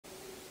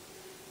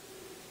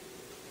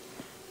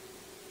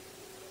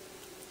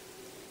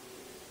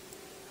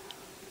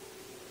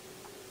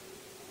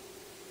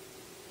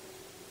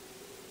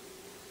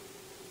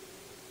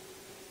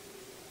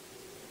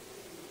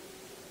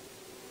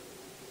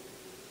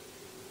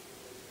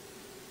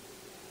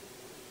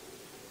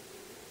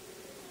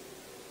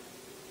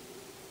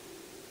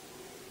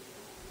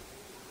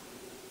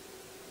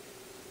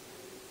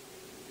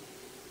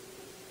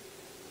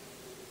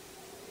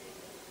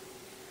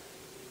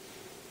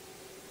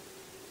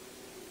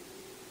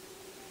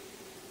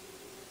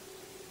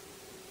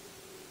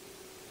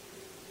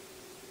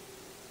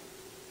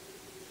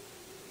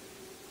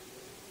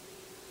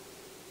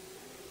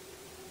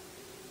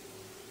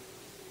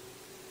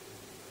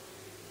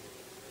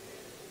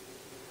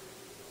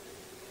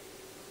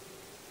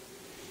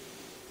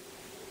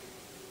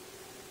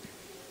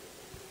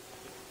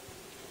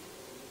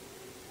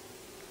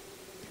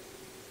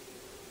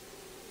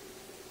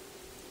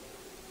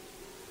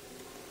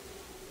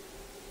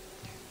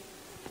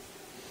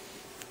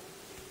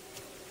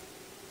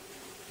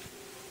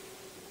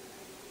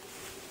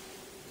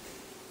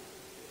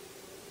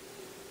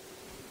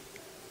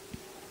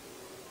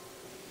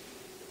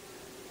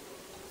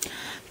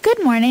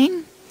Good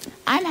morning.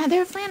 I'm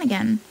Heather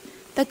Flanagan.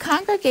 The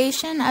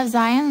congregation of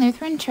Zion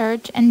Lutheran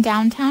Church in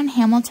downtown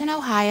Hamilton,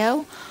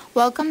 Ohio,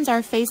 welcomes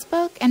our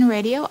Facebook and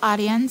radio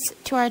audience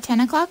to our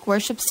 10 o'clock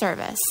worship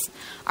service.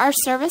 Our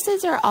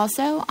services are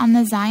also on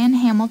the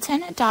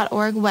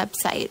zionhamilton.org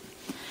website.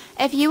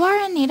 If you are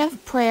in need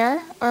of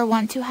prayer or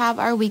want to have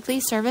our weekly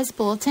service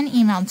bulletin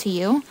emailed to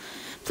you,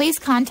 please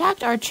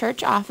contact our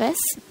church office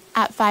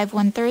at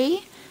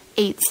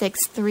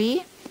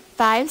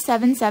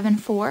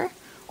 513-863-5774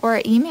 or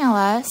email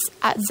us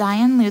at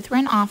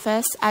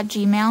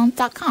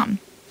zionlutheranofffice@gmail.com.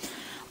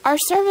 Our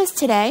service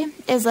today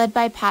is led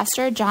by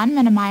Pastor John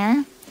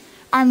Minnemeyer.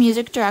 Our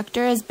music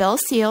director is Bill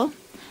Seal,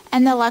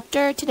 and the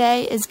lector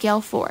today is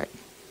Gail Ford.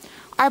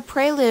 Our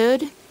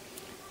prelude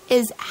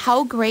is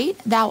How Great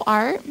Thou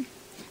Art,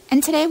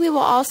 and today we will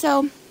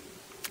also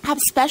have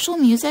special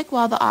music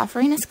while the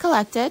offering is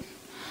collected.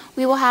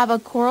 We will have a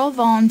choral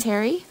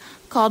voluntary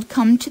called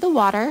Come to the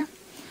Water,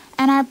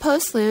 and our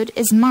postlude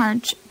is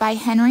March by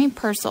Henry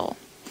Purcell.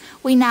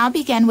 We now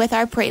begin with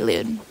our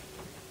prelude.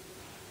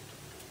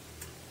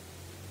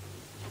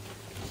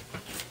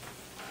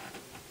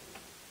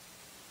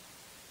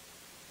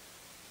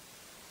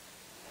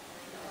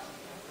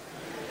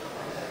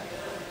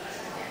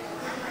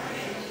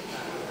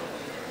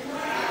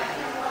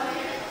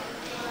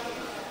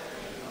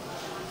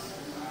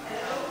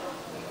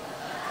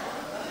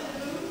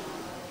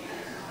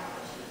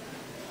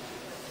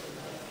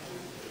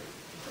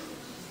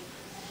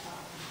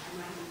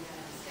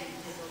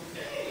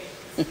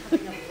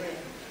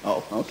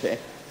 Oh, okay.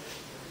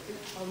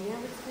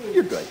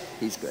 You're good.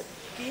 He's good.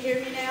 Can you hear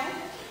me now?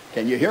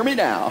 Can you hear me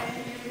now?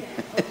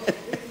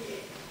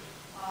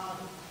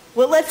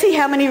 Well, let's see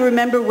how many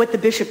remember what the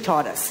bishop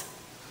taught us.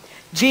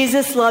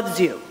 Jesus loves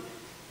you.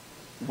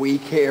 We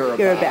care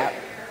about.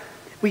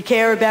 We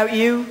care about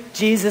you.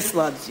 Jesus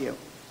loves you.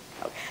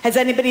 Has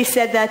anybody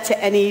said that to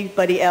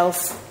anybody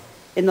else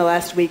in the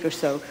last week or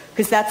so?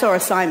 Because that's our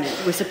assignment.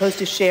 We're supposed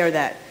to share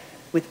that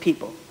with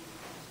people.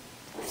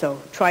 So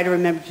try to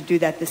remember to do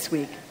that this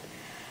week.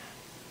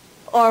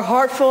 Our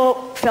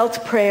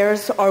heartfelt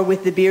prayers are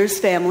with the Beers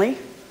family.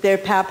 Their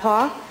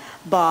papa,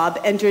 Bob,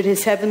 entered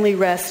his heavenly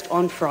rest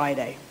on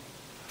Friday.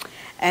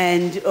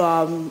 And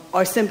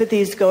our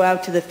sympathies go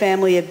out to the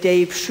family of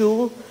Dave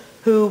Schul,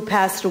 who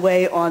passed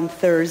away on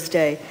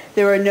Thursday.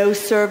 There are no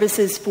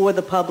services for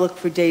the public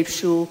for Dave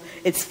Schul.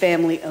 It's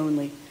family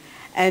only.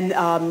 And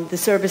the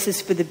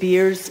services for the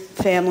Beers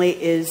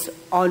family is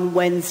on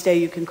Wednesday.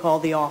 You can call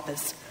the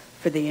office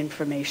for the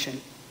information.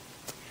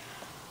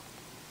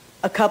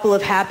 A couple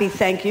of happy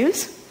thank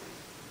yous.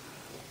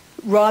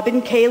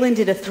 Robin Kalin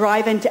did a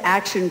Thrive into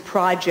Action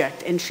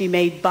project, and she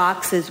made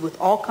boxes with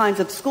all kinds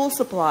of school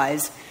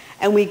supplies,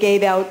 and we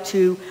gave out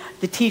to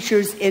the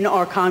teachers in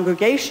our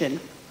congregation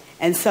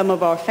and some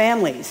of our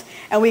families.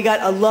 And we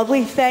got a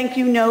lovely thank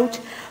you note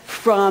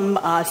from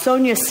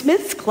Sonia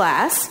Smith's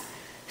class.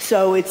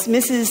 So it's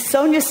Mrs.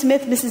 Sonia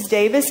Smith, Mrs.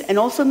 Davis, and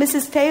also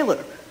Mrs.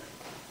 Taylor.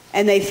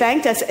 And they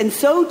thanked us, and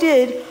so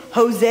did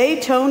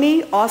Jose,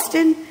 Tony,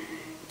 Austin,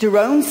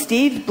 Jerome,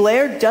 Steve,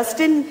 Blair,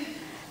 Dustin,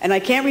 and I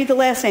can't read the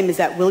last name. Is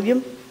that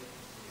William?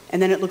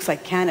 And then it looks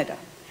like Canada.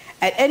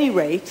 At any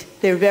rate,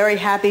 they're very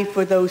happy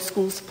for those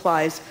school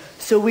supplies.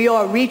 So we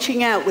are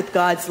reaching out with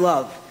God's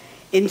love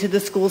into the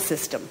school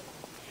system.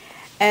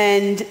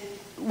 And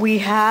we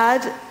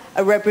had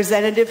a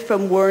representative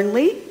from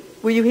Wernley.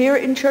 Were you here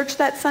in church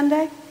that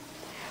Sunday?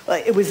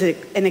 Well, it was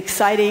an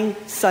exciting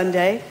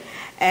Sunday.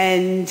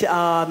 And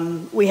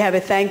we have a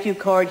thank you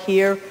card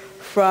here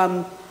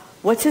from,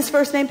 what's his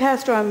first name,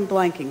 Pastor? I'm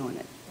blanking on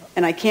it.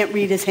 And I can't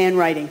read his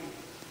handwriting.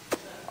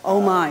 Oh,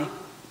 my.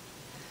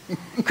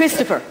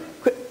 Christopher.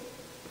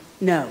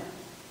 No.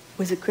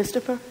 Was it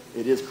Christopher?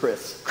 It is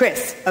Chris.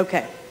 Chris.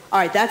 Okay. All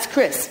right, that's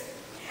Chris.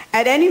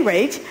 At any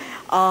rate,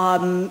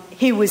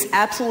 he was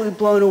absolutely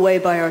blown away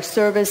by our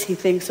service. He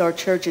thinks our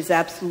church is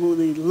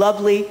absolutely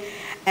lovely.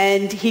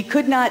 And he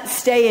could not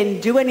stay and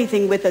do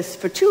anything with us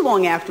for too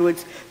long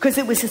afterwards because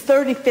it was his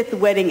 35th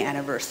wedding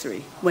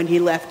anniversary when he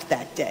left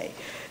that day.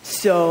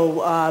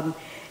 So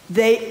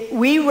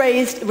we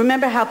raised,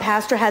 remember how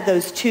Pastor had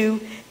those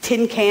 2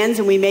 tin cans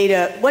and we made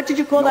what did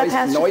you call that,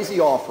 Pastor? Noisy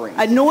offering.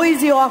 A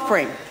noisy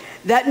offering.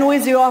 That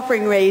noisy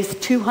offering raised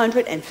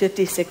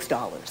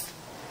 $256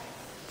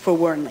 for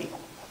Wernley.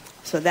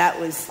 So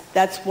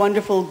that's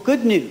wonderful,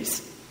 good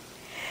news.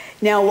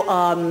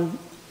 Now,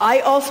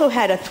 I also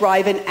had a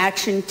Thrive in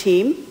Action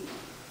team.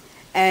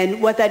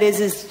 And what that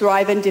is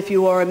Thrive in, if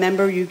you are a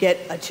member, you get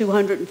a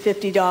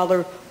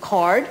 $250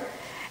 card.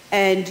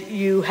 And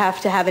you have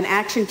to have an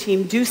action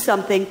team do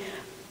something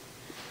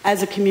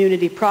as a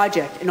community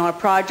project. And our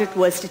project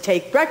was to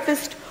take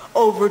breakfast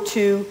over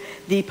to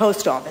the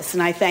post office.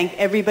 And I thank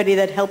everybody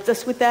that helped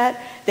us with that.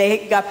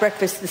 They got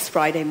breakfast this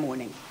Friday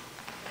morning.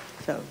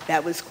 So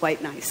that was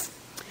quite nice.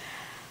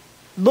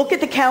 Look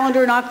at the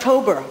calendar in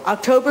October.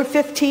 October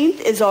 15th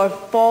is our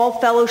Fall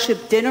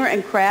Fellowship Dinner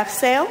and Craft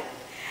Sale.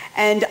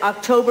 And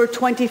October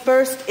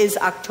 21st is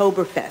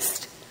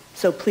Oktoberfest.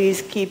 So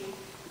please keep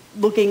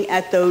looking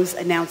at those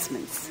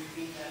announcements.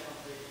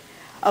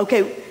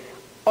 Okay,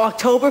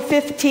 October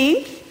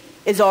 15th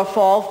is our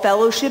fall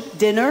fellowship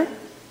dinner.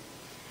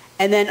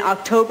 And then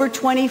October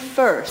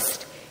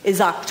 21st is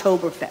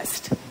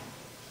Oktoberfest.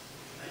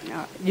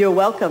 You're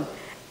welcome.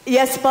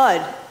 Yes,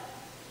 Bud?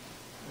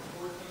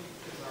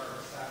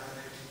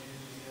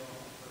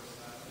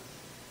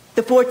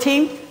 The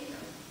 14th?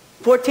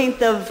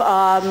 14th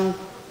of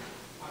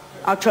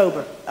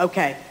October.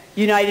 Okay.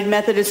 United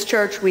Methodist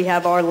Church, we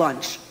have our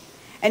lunch.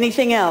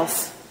 Anything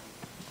else?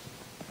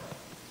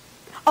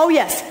 Oh,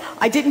 yes.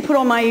 I didn't put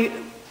on my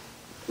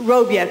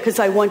robe yet because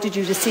I wanted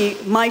you to see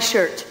my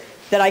shirt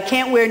that I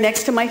can't wear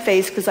next to my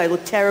face because I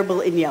look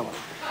terrible in yellow.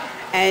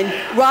 And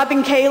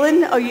Robin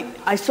Kalin,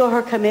 I saw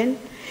her come in.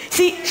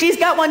 See, she's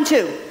got one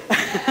too.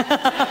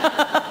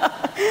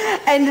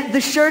 And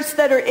the shirts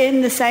that are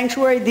in the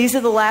sanctuary, these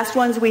are the last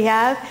ones we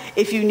have.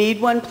 If you need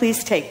one,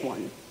 please take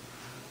one.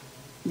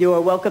 You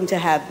are welcome to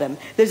have them.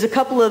 There's a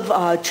couple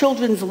of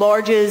children's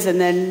larges and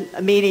then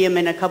a medium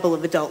and a couple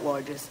of adult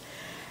larges.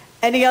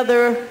 Any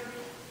other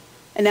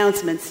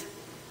announcements?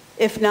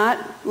 If not,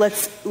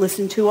 let's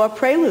listen to our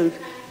prelude.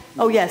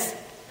 Oh, yes.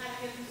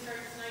 Catechism starts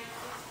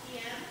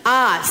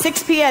tonight,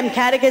 6 p.m. 6 p.m.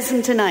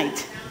 Catechism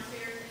tonight.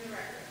 Downstairs in the rec room.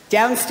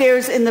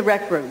 Downstairs in the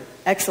rec room.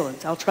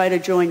 Excellent. I'll try to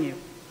join you.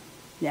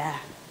 Yeah.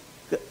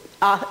 Good.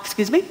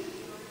 Excuse me?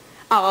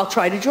 I'll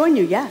try to join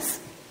you, yes.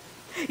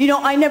 You know,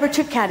 I never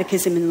took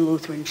catechism in the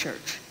Lutheran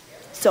Church,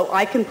 so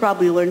I can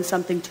probably learn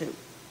something too.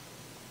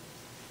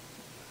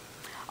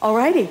 All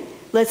righty.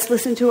 Let's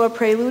listen to our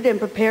prelude and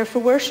prepare for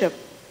worship.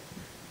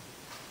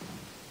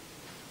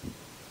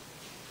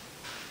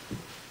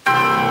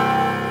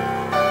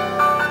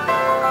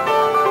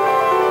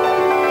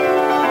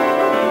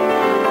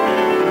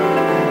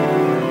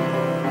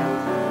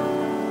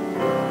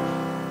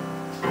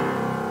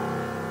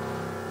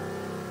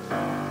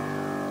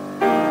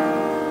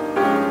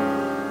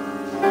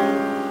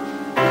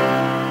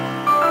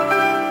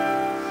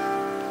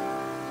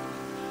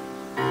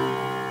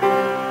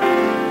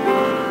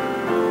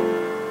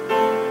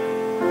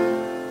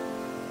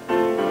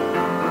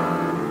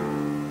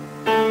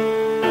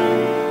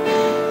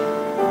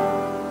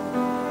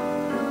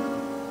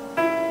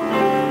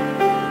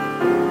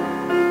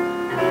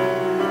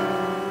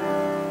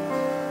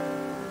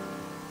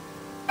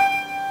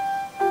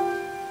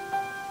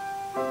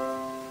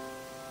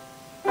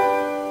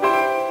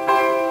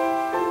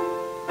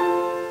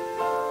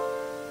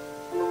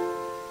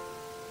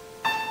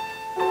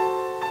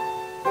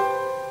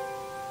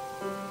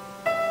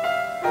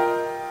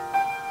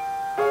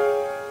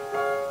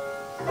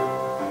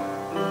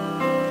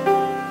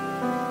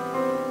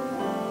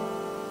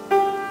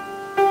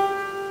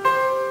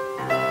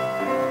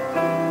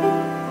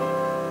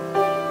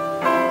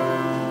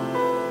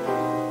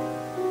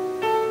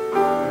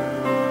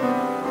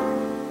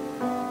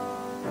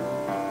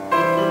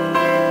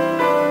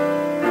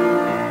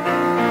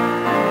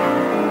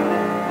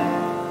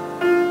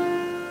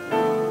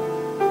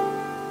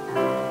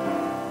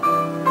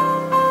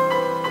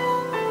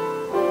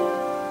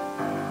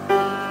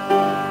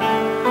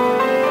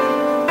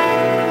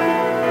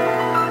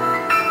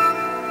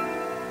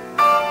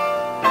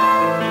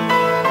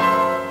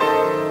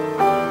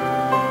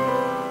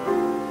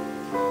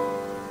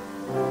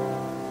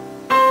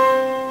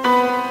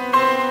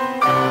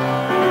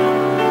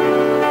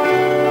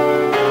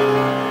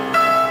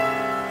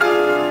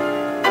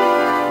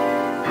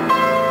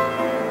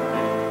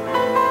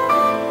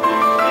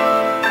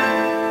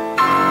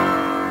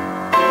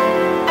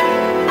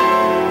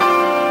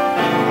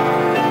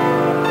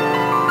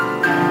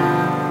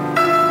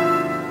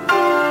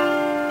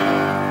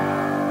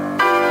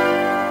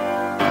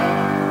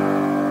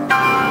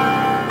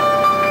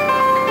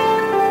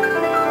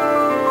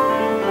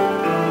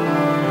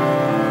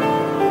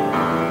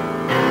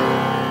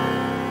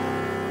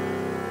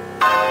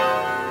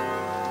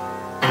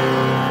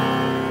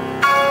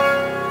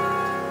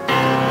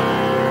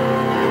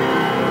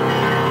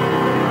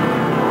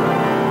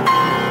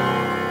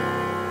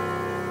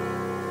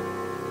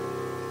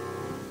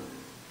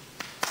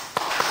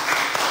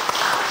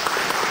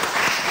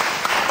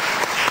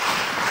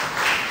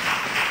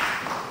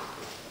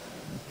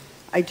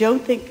 I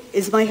don't think,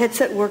 is my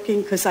headset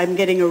working? Because I'm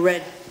getting a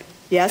red,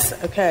 yes?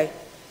 Okay.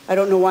 I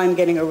don't know why I'm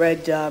getting a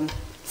red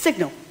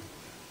signal.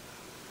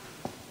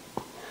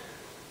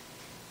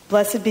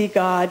 Blessed be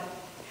God,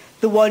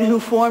 the one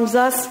who forms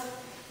us,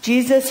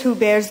 Jesus who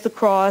bears the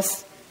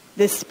cross,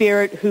 the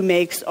Spirit who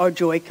makes our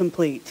joy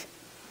complete.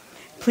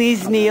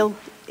 Please kneel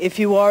if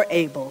you are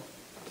able.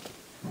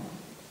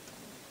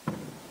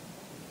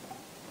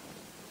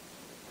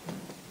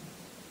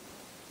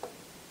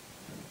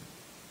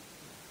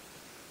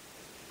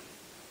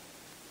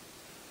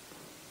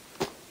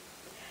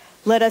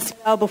 Let us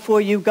bow before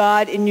you,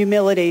 God, in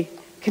humility,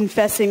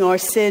 confessing our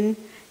sin,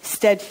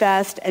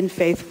 steadfast and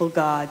faithful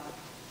God.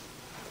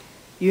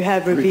 You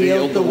have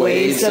revealed the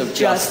ways of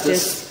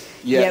justice,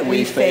 yet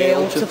we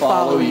fail to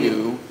follow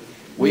you.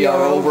 We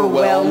are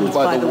overwhelmed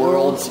by the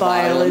world's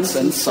violence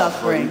and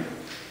suffering.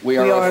 We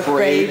are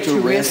afraid to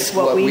risk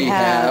what we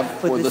have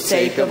for the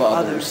sake of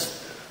others.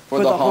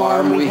 for the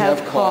harm we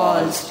have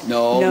caused,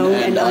 known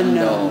and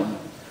unknown.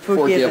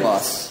 Forgive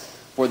us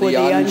for the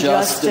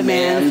unjust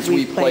demands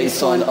we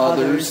place on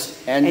others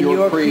and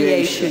your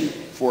creation.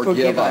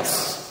 Forgive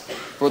us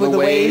for the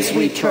ways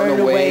we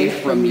turn away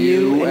from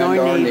you and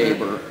our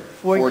neighbor.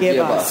 Forgive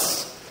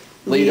us.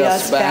 Lead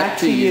us back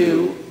to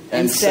you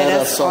and set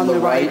us on the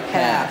right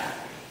path.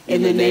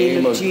 In the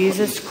name of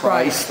Jesus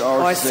Christ,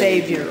 our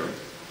Savior.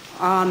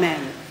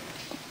 Amen.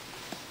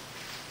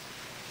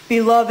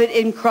 Beloved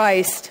in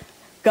Christ,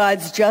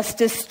 God's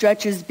justice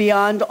stretches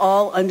beyond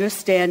all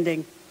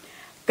understanding.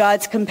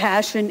 God's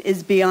compassion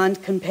is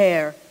beyond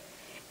compare.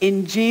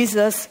 In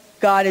Jesus,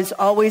 God is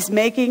always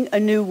making a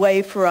new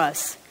way for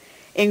us.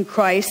 In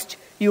Christ,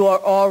 you are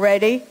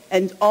already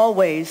and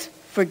always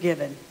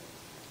forgiven.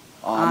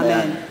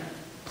 Amen.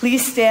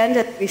 Please stand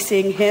as we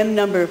sing hymn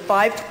number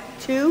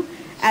 522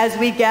 as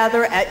we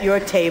gather at your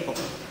table.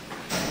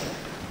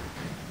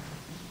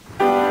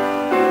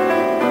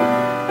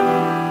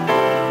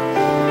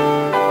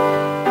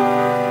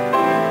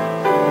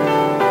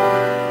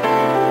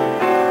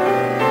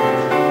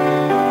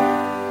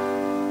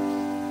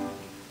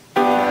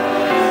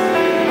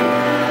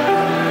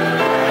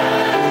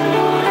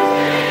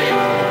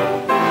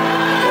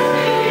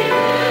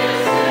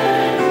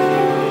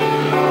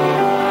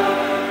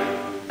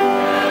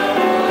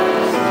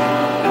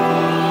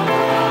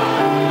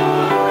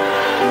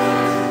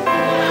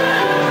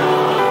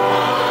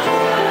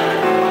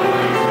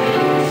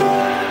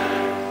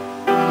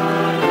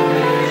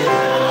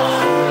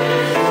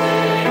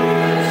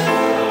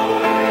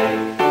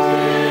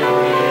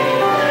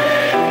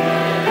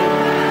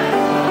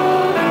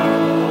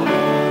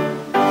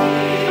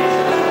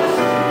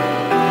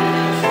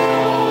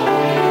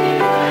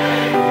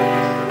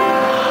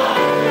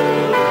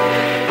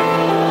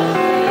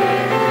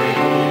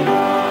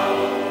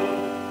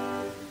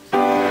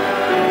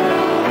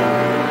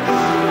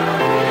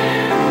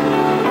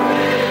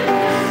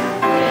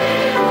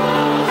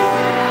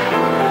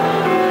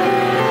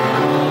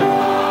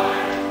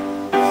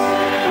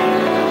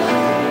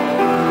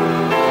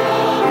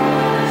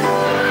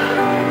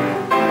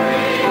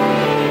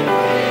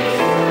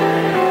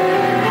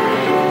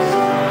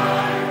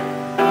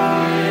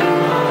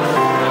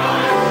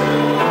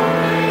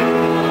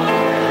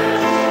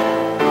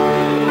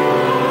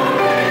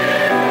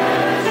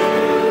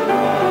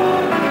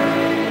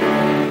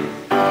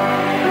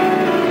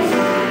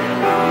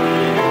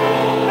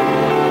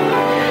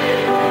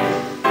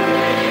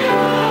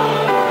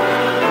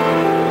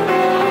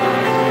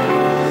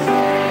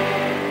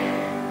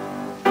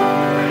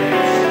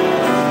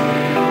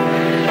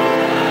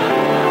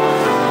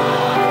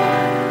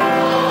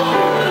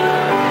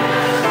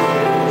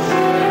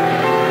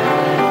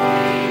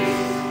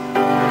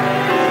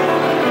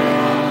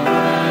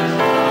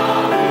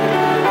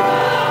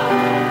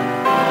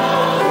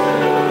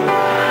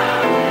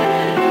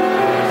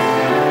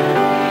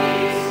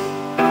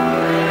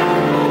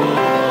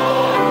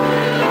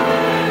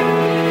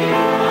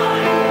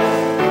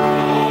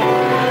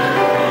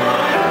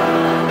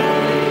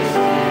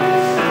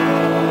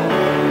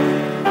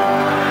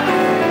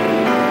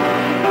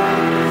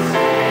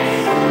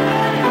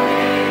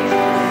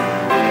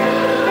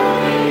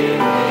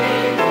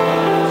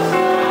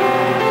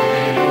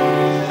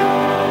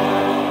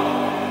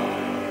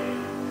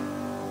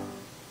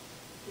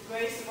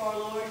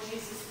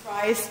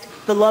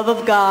 The love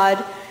of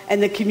God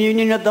and the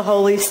communion of the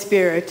Holy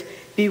Spirit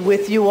be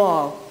with you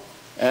all.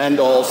 And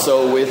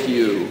also with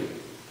you.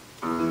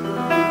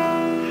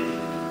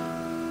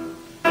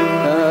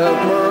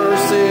 Have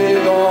mercy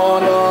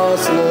on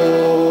us, Lord.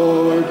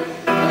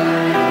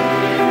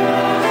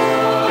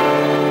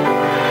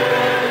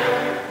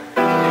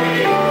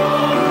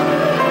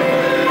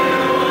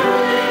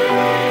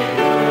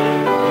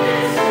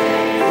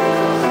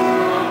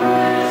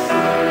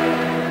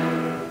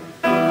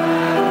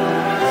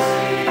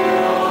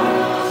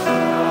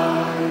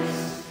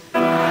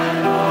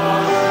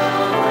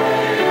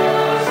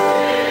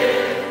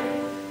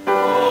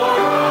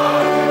 For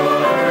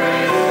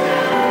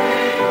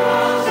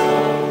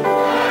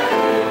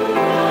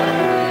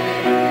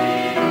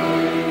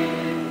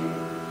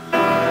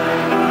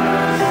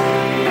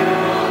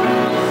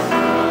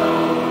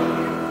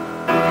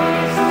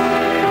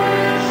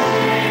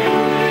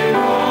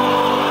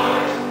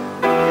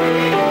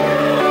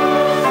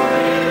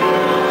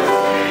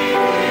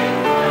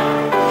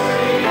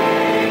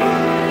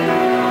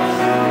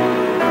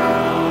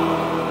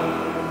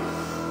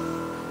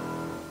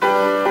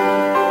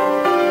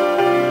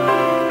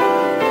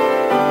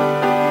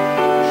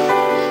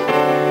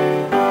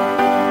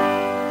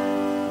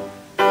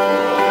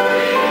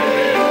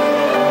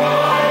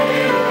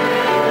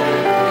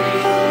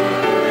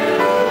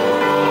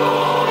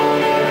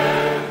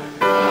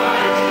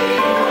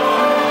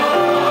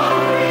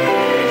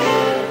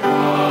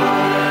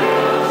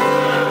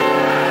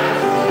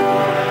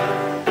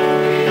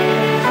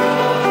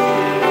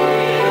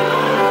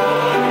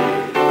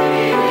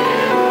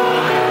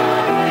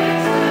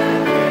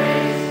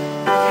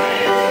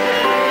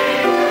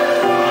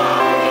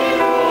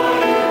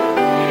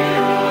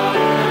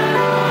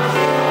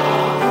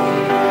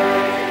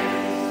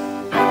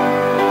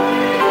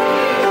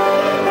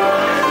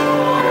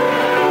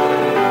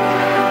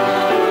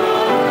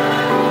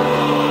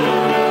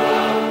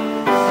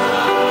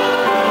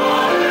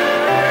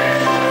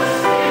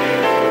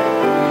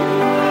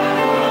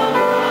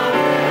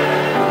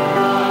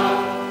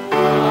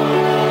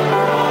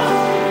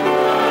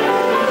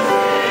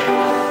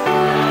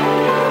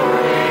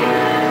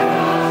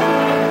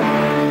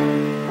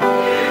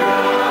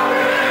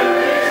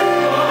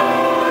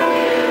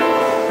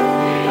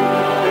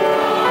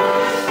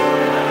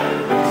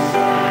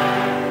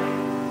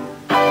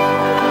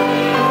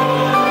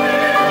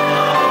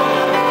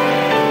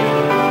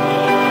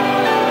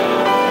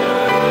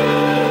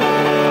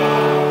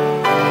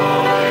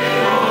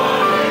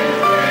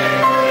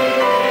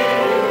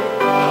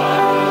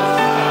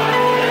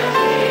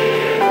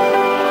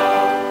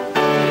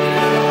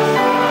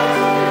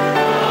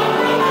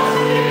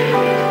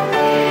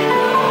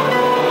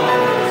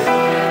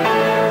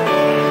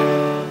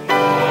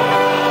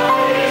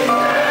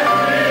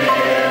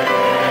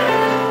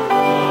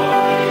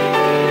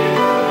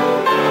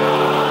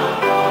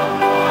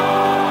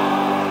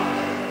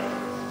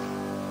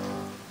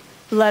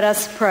Let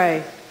us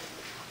pray.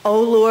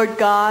 O Lord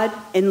God,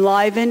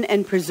 enliven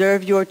and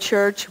preserve your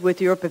church with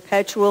your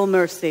perpetual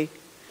mercy.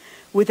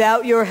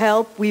 Without your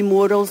help, we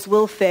mortals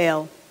will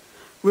fail.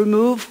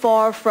 Remove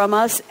far from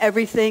us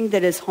everything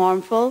that is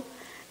harmful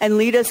and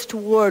lead us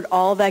toward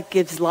all that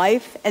gives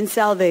life and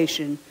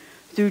salvation.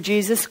 Through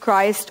Jesus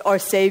Christ, our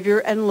Savior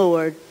and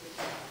Lord.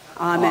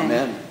 Amen.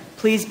 Amen.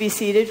 Please be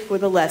seated for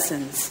the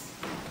lessons.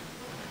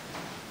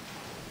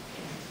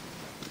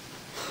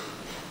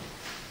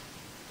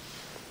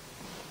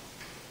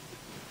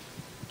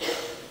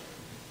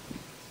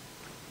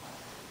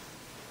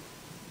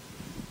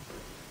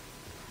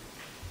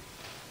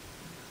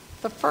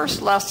 The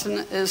first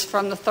lesson is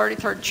from the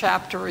 33rd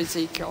chapter of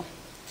Ezekiel.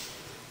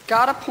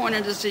 God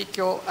appointed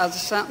Ezekiel as a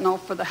sentinel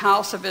for the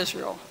house of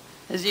Israel.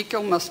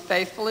 Ezekiel must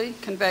faithfully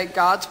convey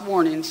God's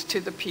warnings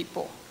to the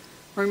people.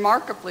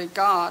 Remarkably,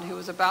 God, who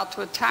is about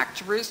to attack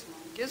Jerusalem,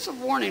 gives a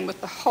warning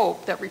with the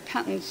hope that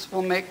repentance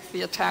will make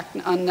the attack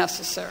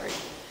unnecessary.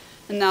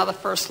 And now the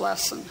first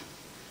lesson.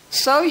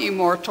 So, you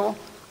mortal,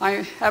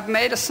 I have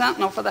made a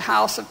sentinel for the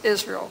house of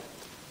Israel.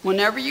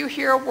 Whenever you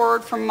hear a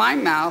word from my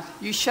mouth,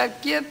 you shall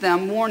give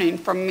them warning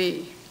from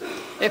me.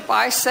 If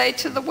I say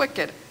to the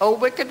wicked, O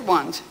wicked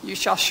ones, you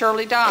shall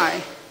surely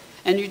die,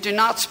 and you do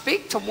not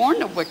speak to warn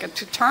the wicked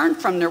to turn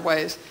from their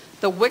ways,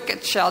 the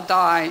wicked shall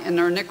die in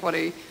their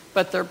iniquity,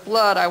 but their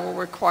blood I will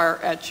require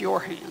at your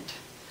hand.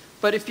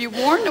 But if you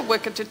warn the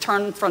wicked to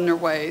turn from their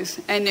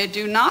ways, and they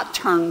do not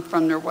turn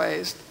from their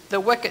ways, the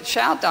wicked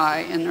shall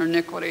die in their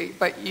iniquity,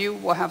 but you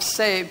will have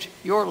saved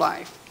your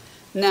life.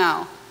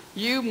 Now,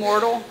 you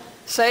mortal,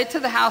 say to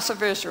the house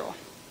of Israel,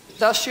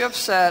 thus you have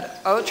said,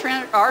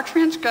 our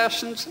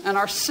transgressions and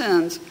our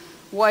sins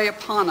weigh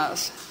upon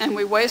us, and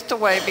we waste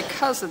away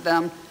because of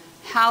them.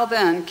 How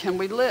then can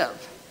we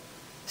live?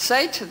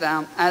 Say to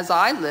them, as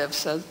I live,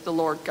 says the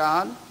Lord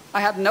God, I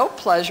have no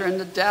pleasure in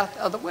the death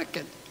of the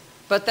wicked,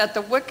 but that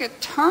the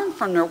wicked turn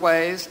from their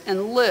ways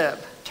and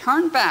live.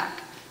 Turn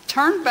back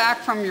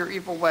from your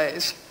evil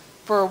ways.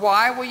 For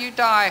why will you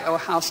die, O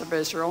house of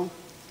Israel?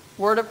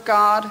 Word of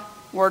God,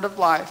 word of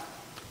life.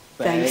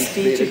 Thanks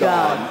be to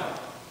God.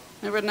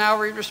 We would now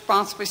read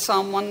responsibly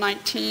Psalm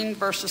 119,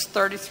 verses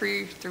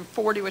 33 through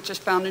 40, which is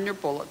found in your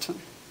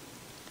bulletin.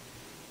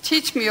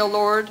 Teach me, O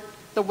Lord,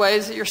 the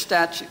ways of your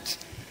statutes.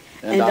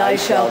 And I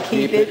shall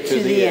keep it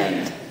to the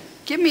end.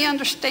 Give me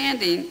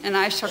understanding, and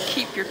I shall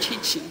keep your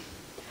teaching.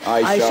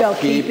 I shall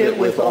keep it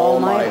with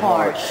all my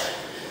heart.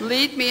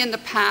 Lead me in the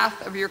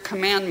path of your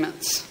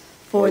commandments.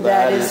 For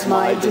that is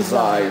my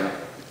desire.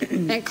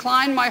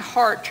 Incline my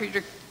heart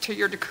to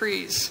your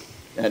decrees.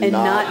 And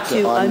not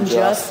to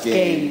unjust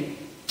gain.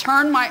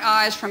 Turn my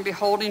eyes from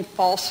beholding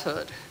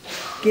falsehood.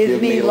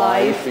 Give me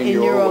life in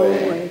your own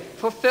way.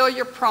 Fulfill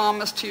your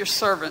promise to your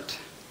servant,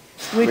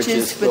 which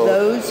is for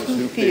those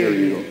who fear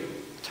you.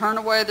 Turn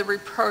away the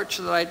reproach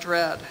that I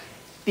dread.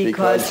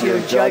 Because your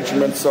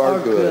judgments are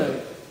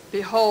good.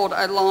 Behold,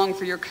 I long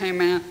for your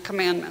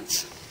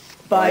commandments.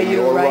 By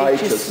your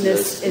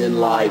righteousness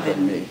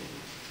enliven me.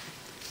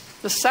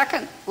 The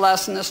second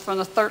lesson is from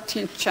the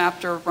 13th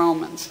chapter of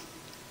Romans.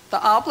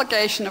 The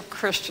obligation of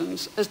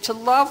Christians is to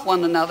love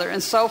one another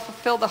and so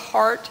fulfill the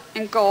heart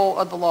and goal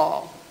of the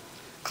law.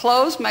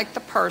 Clothes make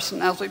the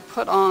person as we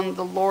put on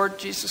the Lord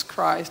Jesus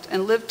Christ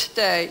and live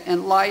today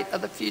in light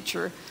of the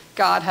future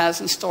God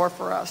has in store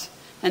for us.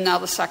 And now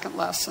the second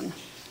lesson.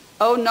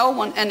 Owe no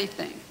one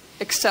anything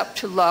except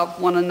to love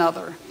one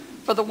another.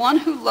 For the one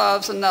who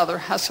loves another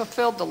has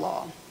fulfilled the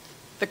law.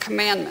 The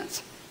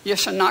commandments. You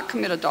shall not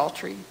commit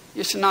adultery.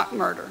 You shall not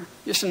murder.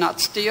 You shall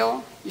not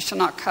steal. You shall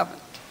not covet.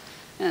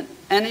 And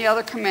any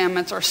other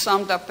commandments are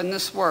summed up in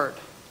this word.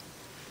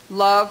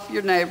 Love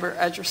your neighbor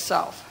as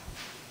yourself.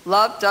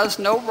 Love does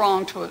no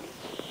wrong to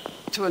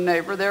a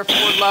neighbor.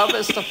 Therefore, love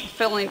is the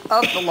fulfilling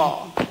of the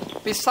law.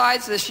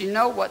 Besides this, you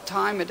know what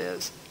time it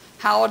is,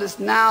 how it is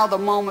now the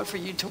moment for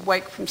you to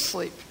wake from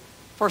sleep.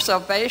 For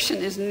salvation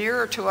is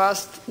nearer to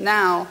us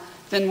now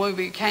than when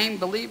we became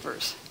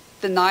believers.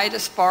 The night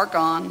is far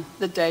gone,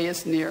 the day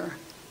is near.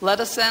 Let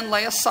us then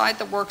lay aside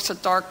the works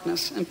of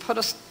darkness and put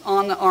us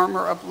on the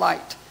armor of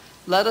light.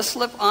 Let us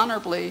live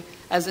honorably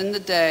as in the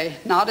day,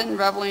 not in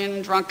reveling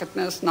and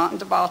drunkenness, not in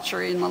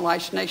debauchery and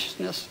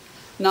licentiousness,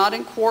 not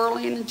in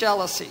quarreling and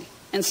jealousy.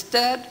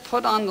 Instead,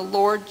 put on the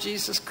Lord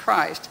Jesus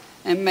Christ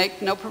and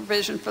make no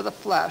provision for the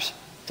flesh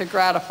to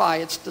gratify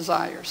its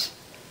desires.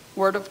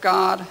 Word of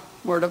God,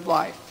 word of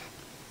life.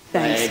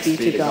 Thanks be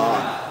to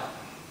God.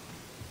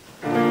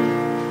 For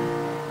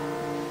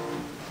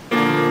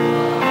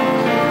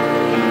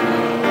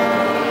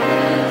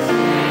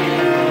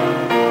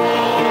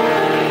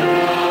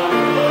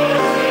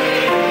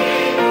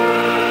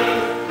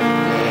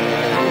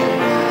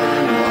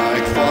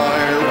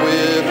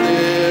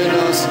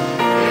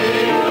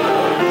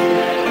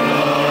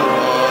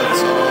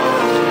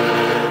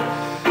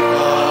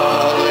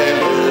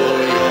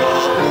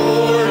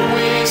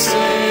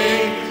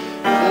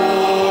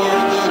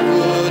the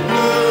good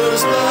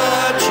news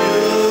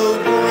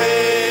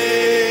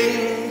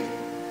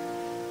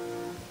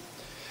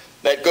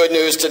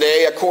Good news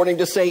today according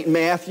to St.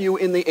 Matthew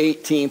in the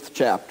 18th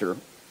chapter.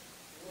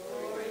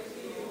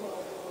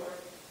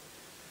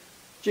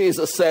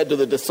 Jesus said to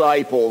the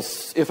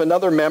disciples, "If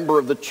another member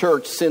of the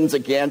church sins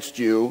against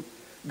you,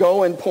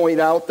 go and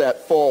point out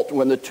that fault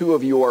when the two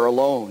of you are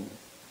alone.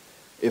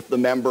 If the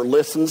member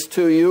listens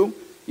to you,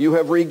 you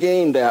have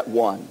regained that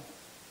one.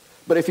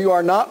 But if you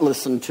are not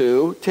listened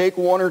to, take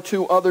one or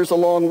two others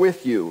along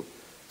with you,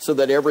 so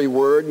that every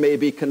word may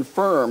be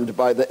confirmed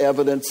by the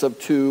evidence of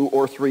 2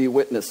 or 3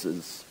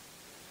 witnesses.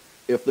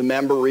 If the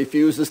member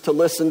refuses to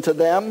listen to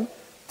them,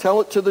 tell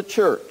it to the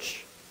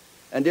church.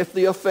 And if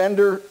the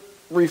offender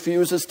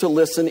refuses to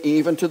listen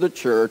even to the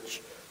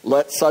church,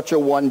 let such a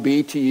one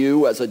be to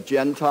you as a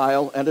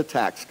Gentile and a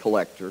tax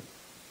collector.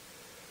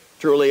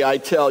 Truly I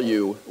tell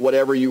you,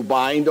 whatever you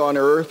bind on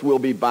earth will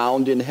be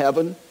bound in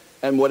heaven,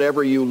 and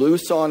whatever you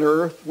loose on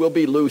earth will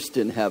be loosed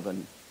in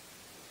heaven.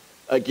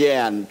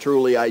 Again,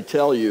 truly I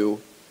tell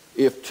you,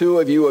 if 2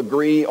 of you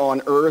agree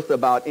on earth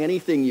about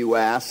anything you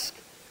ask,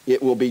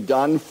 it will be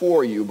done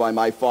for you by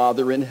my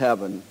Father in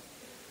heaven.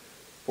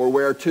 For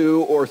where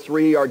 2 or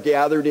 3 are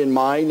gathered in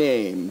my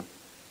name,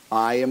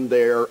 I am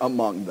there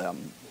among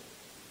them."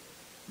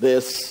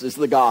 This is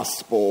the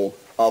gospel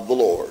of the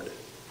Lord.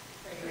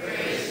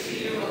 Praise to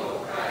you,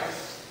 O Christ.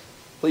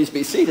 Please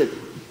be seated.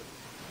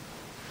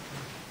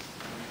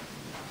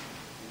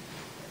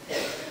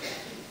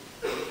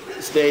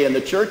 This day in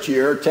the church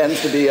year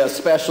tends to be a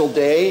special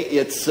day.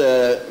 It's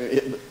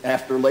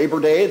after Labor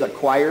Day. The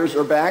choirs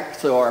are back,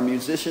 so our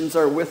musicians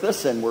are with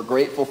us, and we're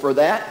grateful for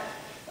that.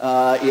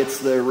 It's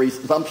the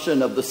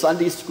resumption of the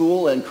Sunday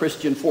school and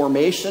Christian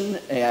formation,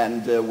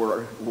 and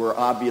we're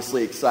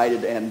obviously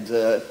excited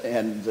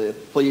and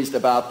pleased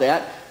about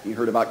that. You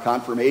heard about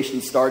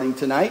confirmation starting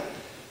tonight.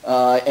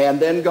 And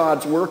then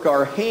God's work,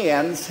 our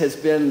hands, has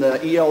been the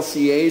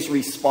ELCA's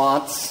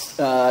response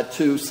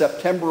to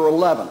September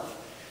 11th.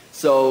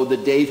 So the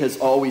date has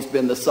always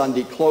been the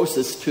Sunday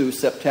closest to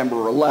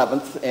September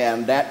 11th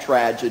and that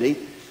tragedy,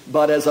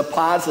 but as a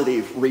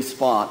positive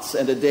response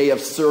and a day of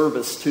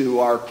service to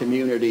our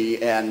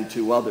community and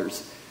to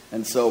others.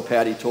 And so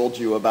Patty told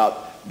you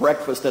about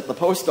breakfast at the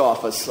post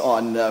office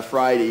on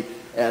Friday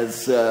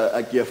as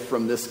a gift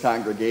from this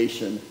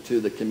congregation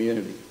to the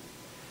community.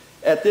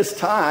 At this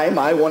time,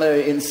 I want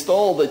to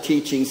install the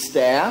teaching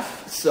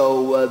staff.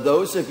 So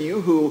those of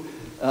you who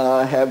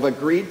have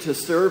agreed to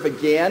serve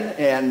again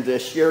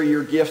and share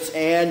your gifts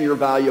and your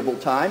valuable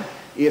time,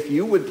 if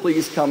you would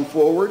please come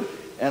forward.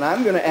 And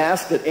I'm going to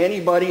ask that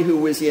anybody who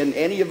was in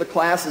any of the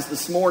classes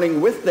this morning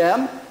with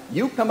them,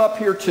 you come up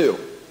here too.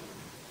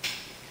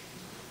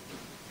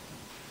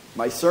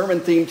 My sermon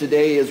theme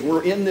today is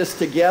we're in this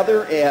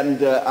together,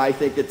 and I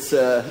think it's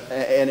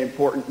an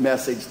important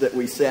message that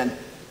we send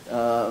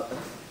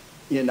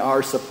in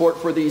our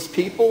support for these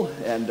people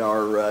and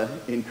our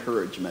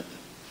encouragement.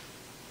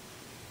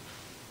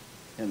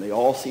 And they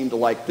all seem to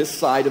like this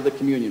side of the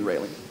communion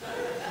railing.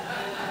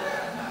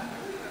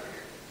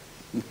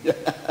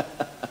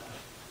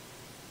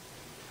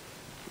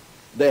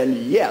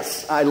 Then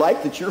yes, I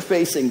like that you're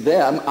facing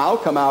them. I'll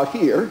come out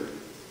here.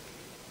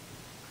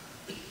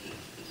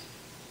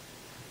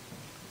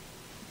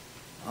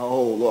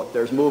 Oh, look,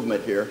 there's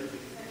movement here.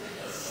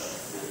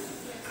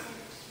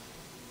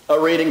 A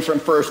reading from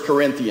 1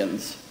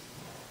 Corinthians.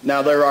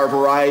 Now there are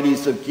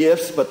varieties of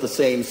gifts, but the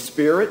same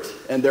Spirit,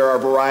 and there are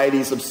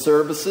varieties of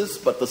services,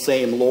 but the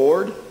same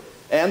Lord,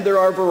 and there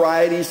are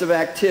varieties of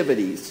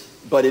activities,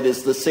 but it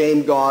is the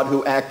same God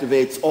who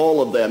activates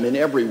all of them in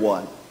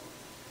everyone.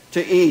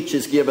 To each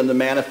is given the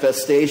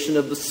manifestation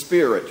of the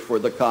Spirit for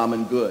the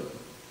common good.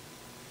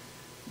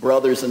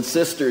 Brothers and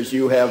sisters,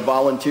 you have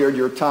volunteered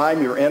your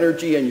time, your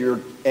energy,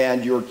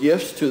 and your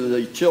gifts to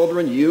the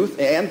children, youth,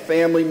 and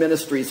family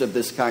ministries of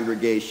this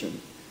congregation.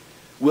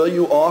 Will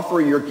you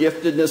offer your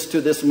giftedness to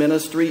this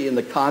ministry in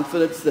the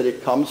confidence that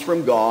it comes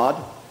from God?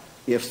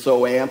 If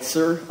so,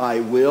 answer, I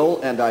will,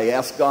 and I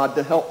ask God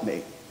to help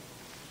me.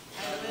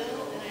 I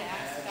will, and I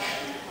ask God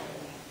to help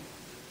me.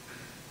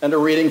 And a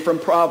reading from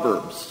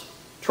Proverbs.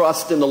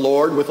 Trust in the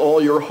Lord with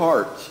all your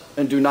heart,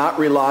 and do not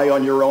rely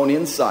on your own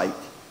insight.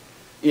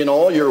 In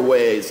all your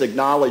ways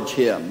acknowledge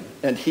him,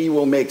 and he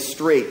will make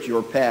straight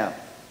your path.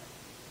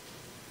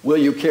 Will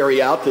you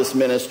carry out this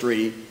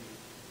ministry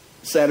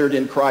centered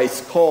in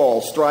Christ's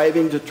call,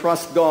 striving to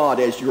trust God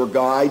as your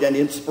guide and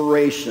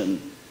inspiration?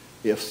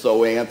 If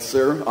so,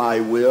 answer,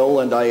 I will,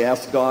 and I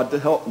ask God to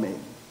help me.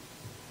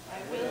 I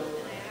will,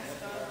 and I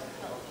ask God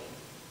to help me.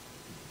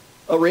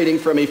 A reading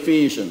from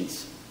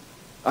Ephesians.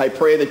 I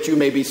pray that you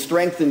may be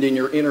strengthened in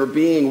your inner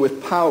being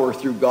with power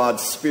through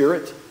God's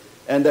Spirit,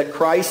 and that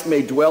Christ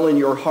may dwell in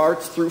your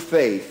hearts through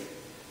faith,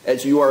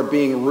 as you are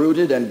being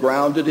rooted and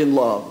grounded in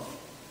love.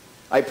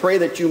 I pray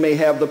that you may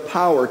have the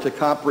power to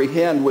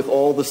comprehend with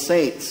all the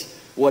saints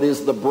what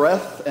is the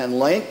breadth and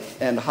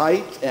length and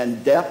height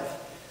and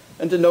depth,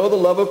 and to know the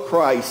love of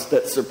Christ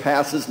that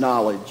surpasses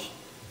knowledge,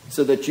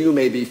 so that you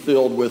may be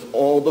filled with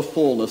all the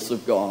fullness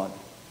of God.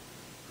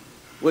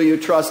 Will you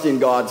trust in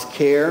God's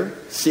care,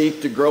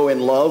 seek to grow in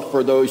love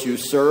for those you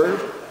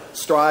serve,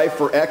 strive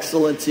for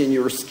excellence in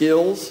your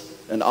skills,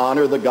 and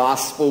honor the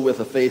gospel with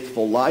a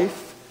faithful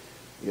life?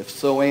 If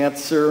so,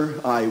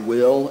 answer, I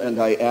will,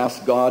 and I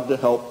ask God to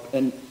help me.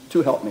 I will,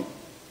 and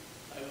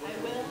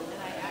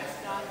I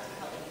ask God to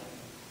help me.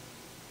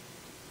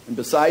 And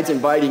besides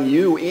inviting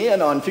you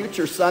in on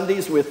future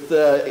Sundays with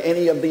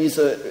any of these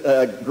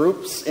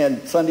groups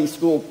and Sunday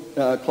school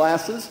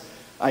classes,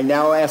 I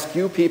now ask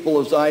you, people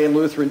of Zion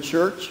Lutheran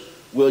Church,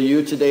 will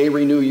you today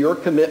renew your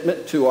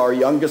commitment to our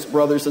youngest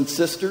brothers and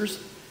sisters,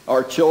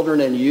 our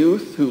children and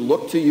youth who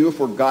look to you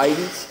for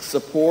guidance,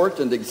 support,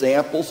 and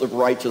examples of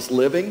righteous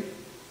living?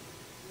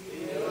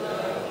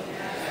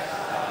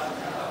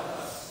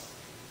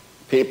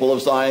 People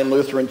of Zion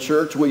Lutheran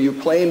Church, will you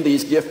claim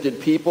these gifted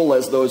people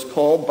as those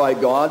called by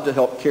God to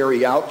help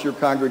carry out your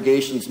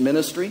congregation's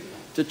ministry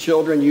to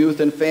children, youth,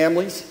 and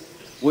families?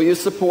 Will you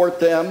support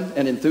them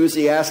and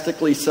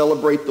enthusiastically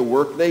celebrate the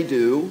work they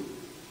do?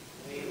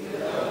 We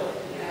will,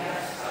 and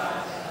ask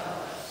God to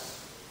help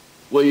us.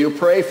 Will you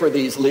pray for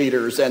these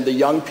leaders and the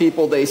young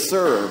people they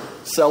serve,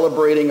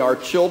 celebrating our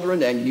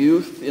children and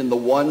youth in the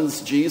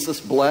ones Jesus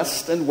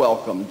blessed and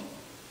welcomed?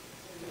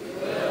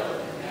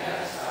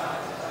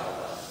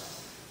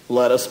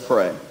 Let us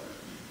pray.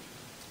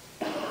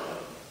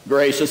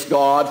 Gracious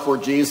God, for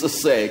Jesus'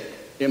 sake,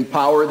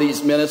 empower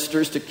these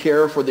ministers to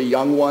care for the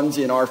young ones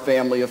in our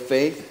family of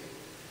faith.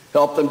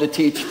 Help them to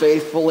teach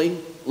faithfully,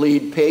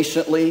 lead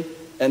patiently,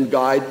 and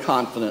guide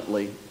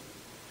confidently.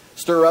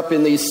 Stir up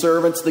in these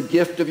servants the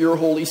gift of your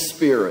Holy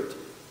Spirit,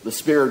 the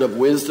spirit of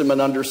wisdom and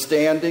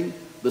understanding,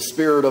 the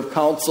spirit of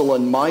counsel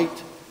and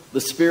might,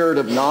 the spirit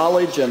of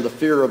knowledge and the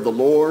fear of the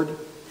Lord,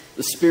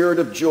 the spirit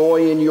of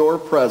joy in your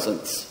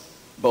presence,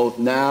 both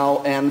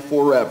now and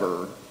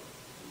forever.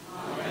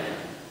 Amen.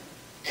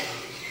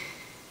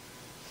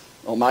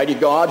 Almighty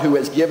God, who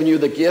has given you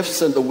the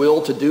gifts and the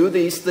will to do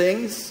these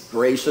things,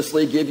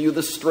 graciously give you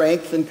the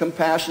strength and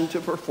compassion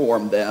to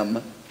perform them.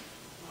 Amen.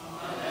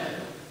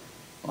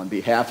 On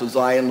behalf of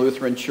Zion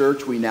Lutheran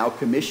Church, we now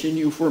commission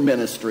you for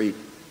ministry,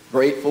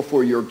 grateful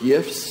for your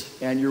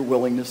gifts and your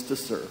willingness to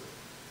serve.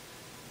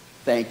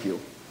 Thank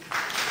you.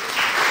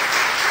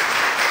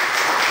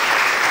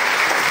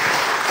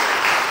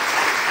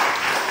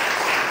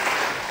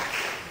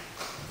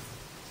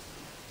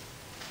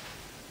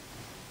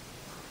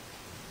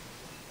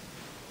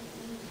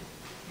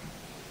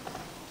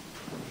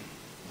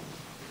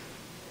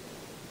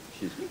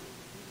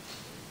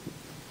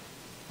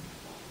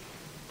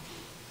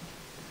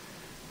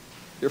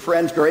 Dear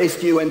friends, grace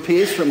to you and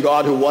peace from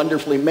God who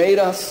wonderfully made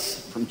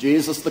us, from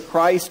Jesus the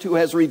Christ who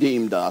has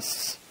redeemed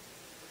us.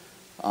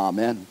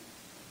 Amen.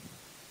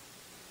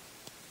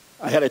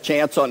 I had a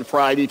chance on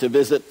Friday to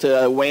visit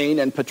Wayne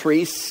and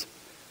Patrice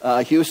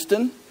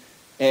Houston,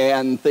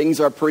 and things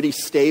are pretty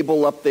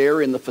stable up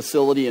there in the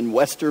facility in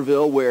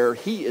Westerville where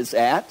he is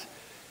at.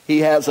 He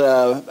has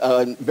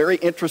a very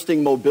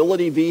interesting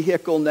mobility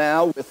vehicle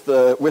now with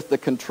the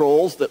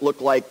controls that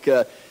look like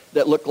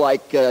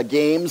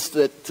games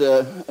that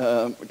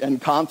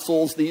and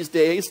consoles these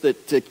days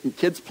that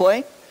kids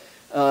play.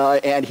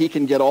 And he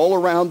can get all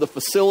around the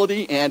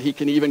facility, and he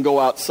can even go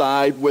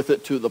outside with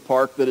it to the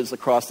park that is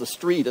across the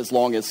street as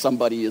long as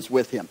somebody is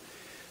with him.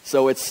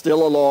 So it's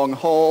still a long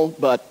haul,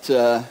 but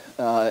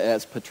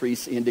as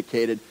Patrice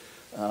indicated,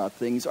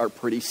 things are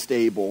pretty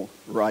stable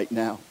right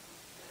now.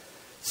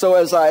 So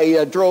as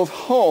I drove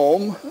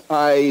home,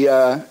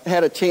 I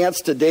had a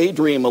chance to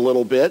daydream a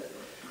little bit.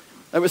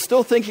 I was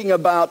still thinking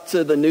about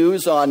the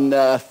news on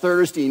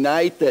Thursday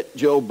night that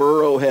Joe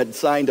Burrow had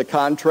signed a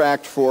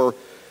contract for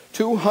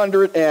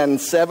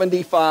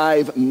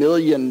 $275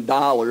 million,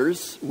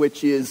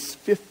 which is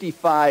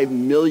 $55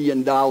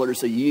 million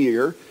a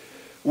year,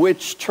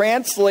 which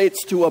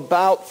translates to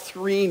about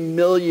 $3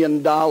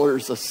 million a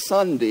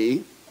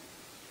Sunday.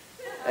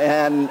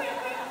 And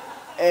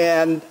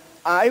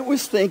I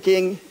was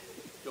thinking,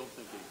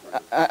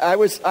 I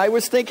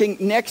was thinking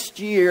next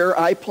year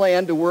I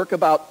plan to work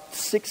about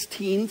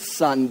 16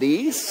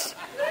 Sundays.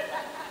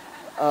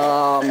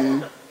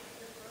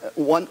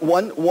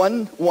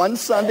 One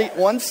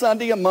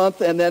Sunday a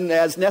month, and then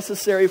as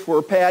necessary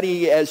for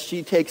Patty as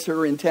she takes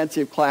her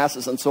intensive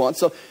classes and so on.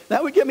 So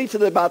that would get me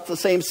to about the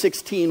same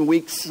 16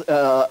 weeks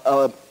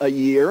a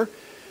year.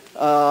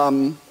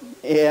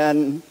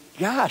 And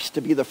gosh,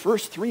 to be the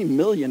first $3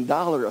 million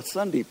a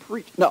Sunday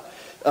preach. No,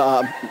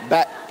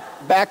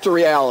 back to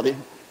reality.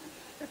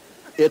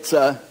 It's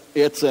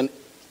an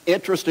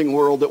interesting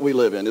world that we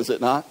live in, is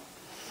it not?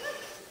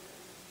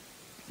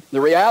 The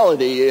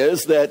reality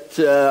is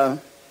that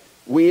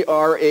we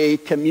are a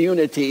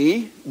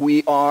community.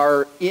 We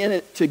are in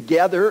it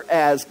together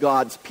as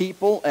God's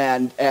people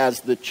and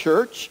as the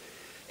church.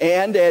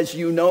 And as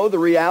you know, the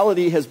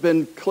reality has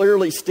been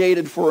clearly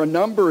stated for a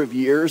number of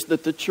years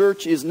that the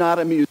church is not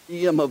a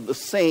museum of the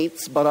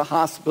saints, but a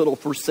hospital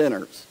for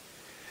sinners.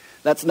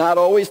 That's not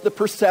always the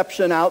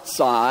perception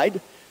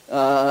outside.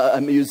 A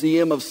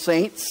museum of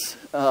saints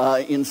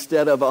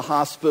instead of a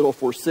hospital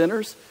for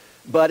sinners.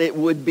 But it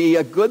would be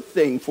a good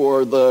thing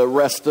for the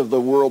rest of the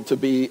world to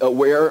be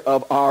aware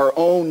of our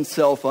own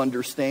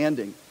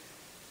self-understanding.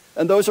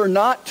 And those are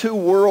not two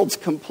worlds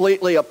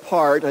completely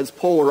apart as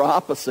polar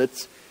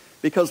opposites,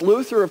 because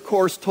Luther, of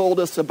course, told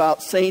us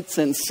about saints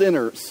and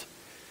sinners.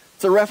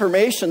 It's a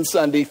Reformation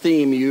Sunday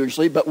theme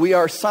usually, but we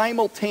are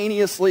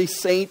simultaneously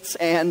saints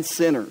and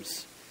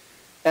sinners.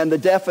 And the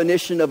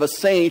definition of a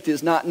saint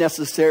is not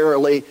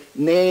necessarily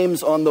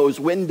names on those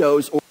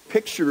windows or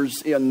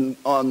pictures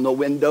on the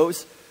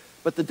windows,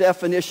 but the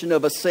definition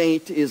of a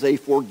saint is a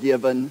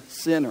forgiven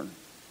sinner.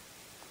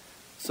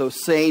 So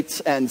saints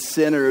and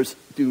sinners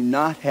do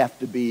not have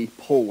to be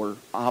polar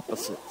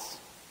opposites.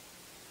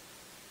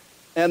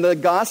 And the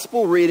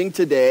gospel reading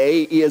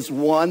today is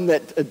one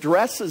that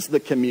addresses the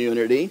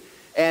community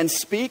and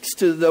speaks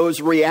to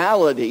those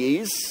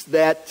realities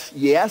that,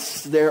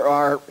 yes, there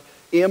are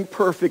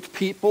imperfect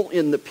people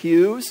in the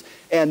pews,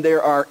 and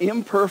there are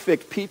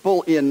imperfect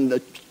people in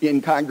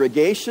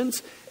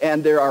congregations,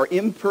 and there are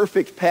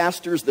imperfect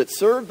pastors that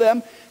serve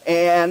them,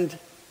 and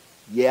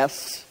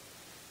yes,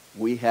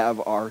 we have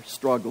our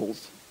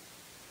struggles.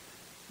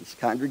 This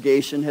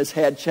congregation has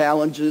had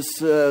challenges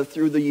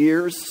through the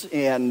years,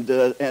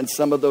 and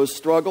some of those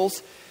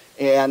struggles,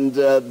 and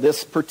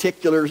this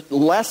particular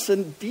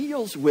lesson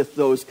deals with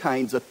those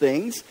kinds of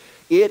things.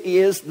 It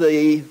is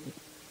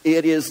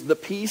the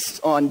piece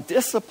on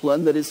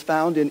discipline that is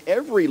found in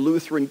every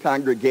Lutheran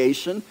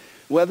congregation,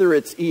 whether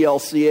it's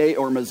ELCA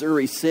or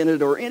Missouri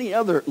Synod or any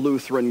other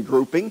Lutheran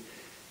grouping,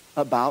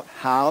 about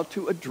how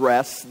to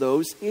address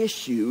those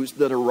issues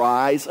that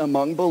arise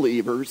among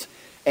believers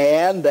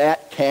and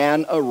that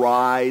can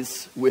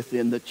arise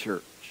within the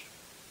church.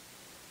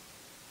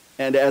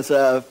 And as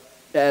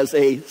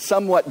a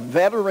somewhat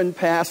veteran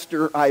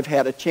pastor, I've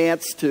had a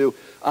chance to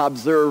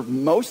observe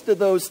most of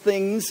those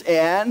things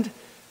and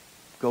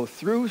go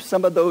through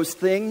some of those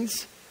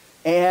things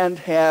and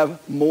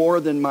have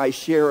more than my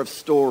share of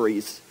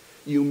stories.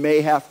 You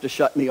may have to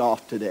shut me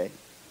off today.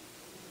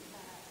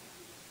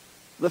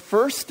 The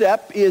first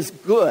step is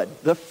good.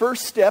 The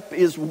first step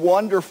is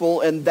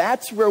wonderful, and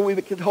that's where we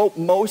could hope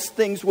most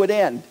things would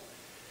end.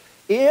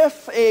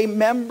 If a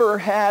member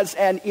has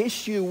an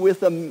issue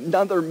with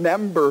another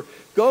member,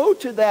 go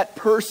to that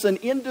person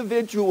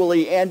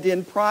individually and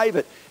in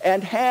private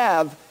and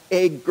have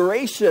a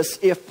gracious,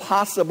 if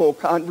possible,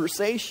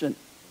 conversation.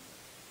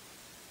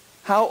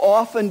 How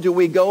often do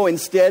we go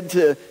instead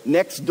to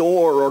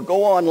Nextdoor or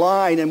go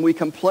online and we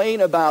complain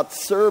about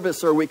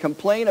service or we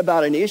complain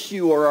about an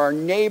issue or our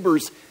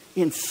neighbors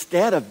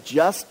instead of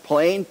just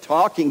plain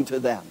talking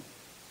to them?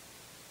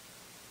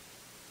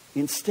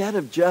 Instead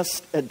of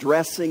just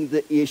addressing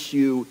the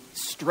issue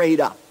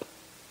straight up.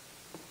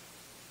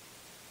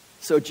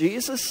 So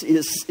Jesus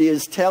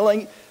is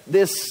telling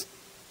this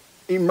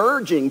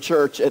emerging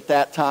church at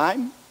that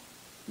time.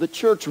 The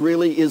church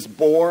really is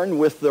born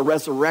with the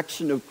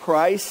resurrection of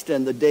Christ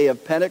and the day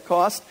of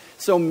Pentecost.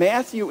 So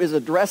Matthew is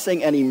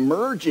addressing an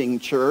emerging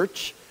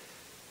church,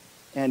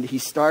 and he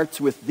starts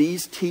with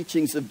these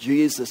teachings of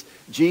Jesus.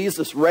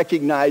 Jesus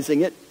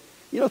recognizing it.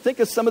 You know, think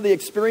of some of the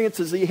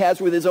experiences he has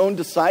with his own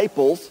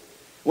disciples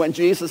when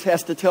Jesus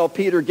has to tell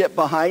Peter, "Get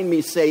behind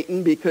me,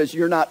 Satan, because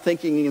you're not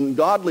thinking in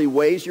godly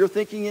ways, you're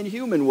thinking in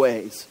human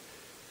ways."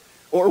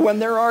 Or when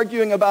they're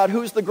arguing about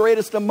who's the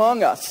greatest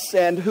among us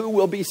and who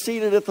will be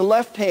seated at the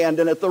left hand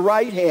and at the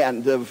right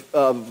hand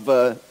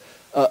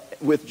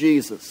with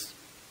Jesus.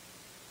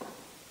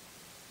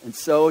 And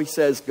so he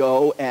says,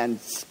 go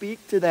and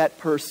speak to that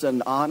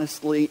person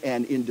honestly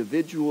and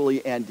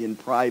individually and in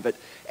private.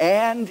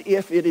 And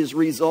if it is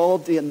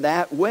resolved in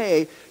that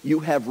way, you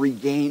have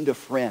regained a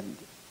friend.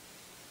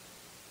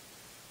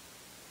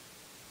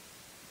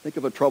 Think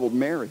of a troubled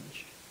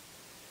marriage.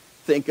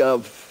 Think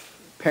of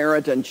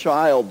parent and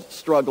child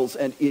struggles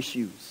and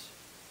issues.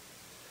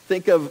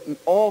 Think of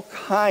all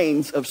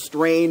kinds of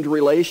strained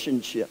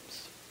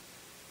relationships.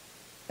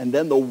 And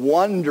then the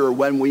wonder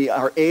when we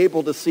are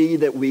able to see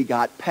that we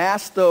got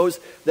past those,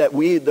 that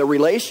the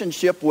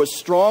relationship was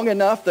strong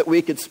enough that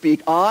we could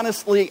speak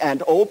honestly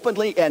and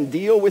openly and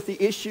deal with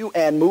the issue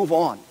and move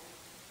on.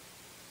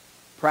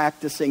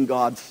 Practicing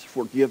God's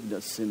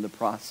forgiveness in the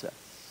process.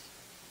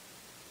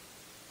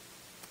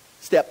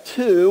 Step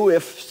 2,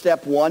 if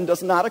step 1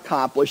 does not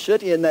accomplish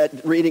it, in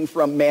that reading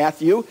from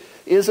Matthew,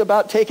 is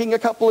about taking a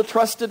couple of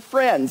trusted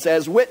friends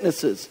as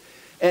witnesses.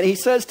 And he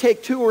says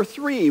take 2 or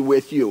 3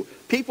 with you,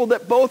 people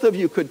that both of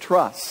you could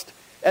trust,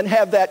 and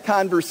have that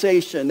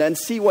conversation and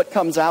see what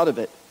comes out of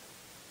it.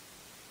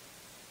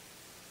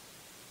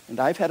 And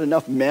I've had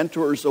enough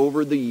mentors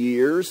over the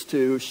years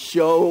to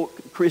show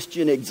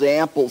Christian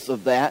examples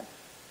of that,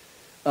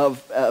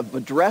 of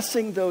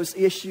addressing those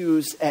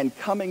issues and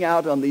coming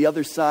out on the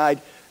other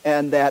side.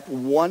 And that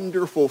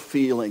wonderful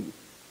feeling,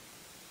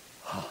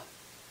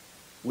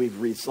 we've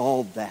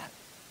resolved that.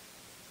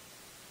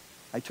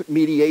 I took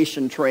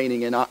mediation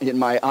training in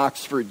my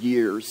Oxford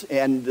years,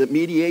 and the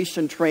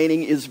mediation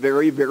training is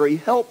very, very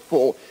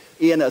helpful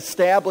in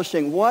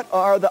establishing what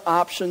are the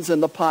options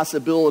and the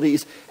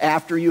possibilities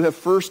after you have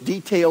first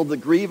detailed the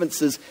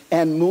grievances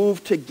and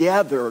moved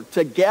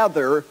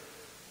together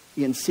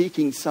in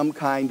seeking some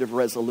kind of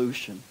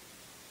resolution.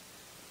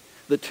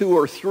 the 2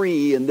 or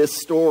 3 in this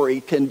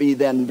story can be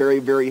then very,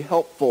 very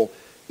helpful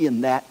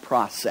in that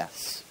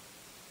process.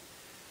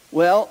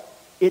 Well,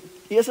 it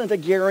isn't a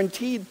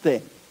guaranteed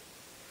thing.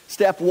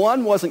 Step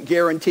 1 wasn't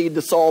guaranteed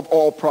to solve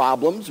all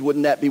problems.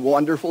 Wouldn't that be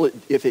wonderful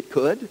if it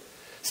could?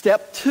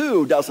 Step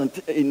 2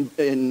 doesn't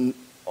in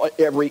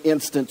every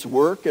instance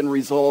work and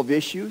resolve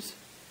issues.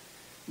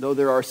 Though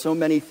there are so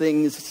many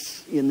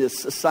things in this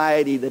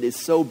society that is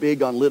so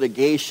big on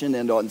litigation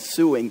and on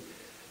suing,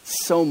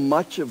 so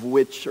much of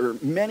which, or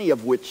many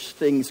of which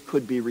things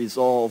could be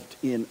resolved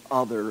in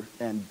other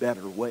and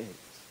better ways.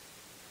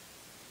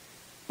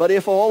 But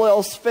if all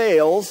else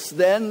fails,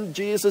 then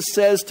Jesus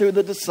says to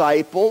the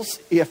disciples,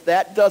 if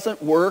that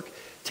doesn't work,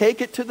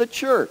 take it to the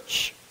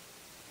church.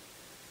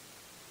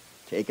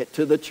 Take it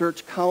to the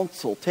church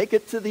council. Take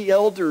it to the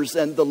elders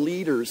and the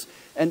leaders.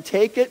 And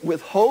take it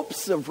with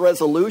hopes of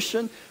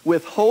resolution,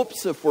 with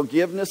hopes of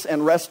forgiveness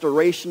and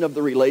restoration of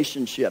the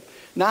relationship.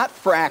 Not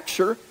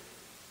fracture,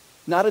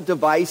 not a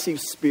divisive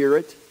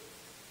spirit,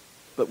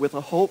 but with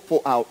a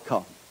hopeful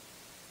outcome.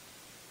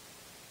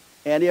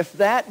 And if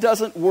that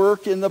doesn't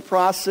work in the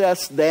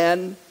process,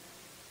 then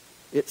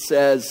it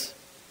says,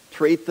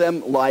 treat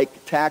them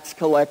like tax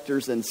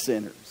collectors and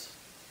sinners.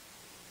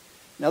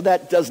 Now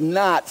that does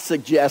not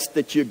suggest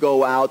that you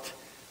go out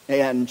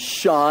and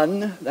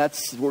shun.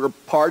 That's where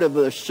part of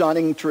the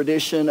shunning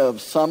tradition of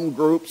some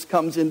groups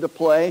comes into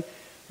play,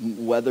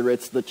 whether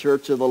it's the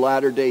Church of the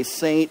Latter-day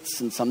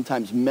Saints and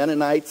sometimes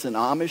Mennonites and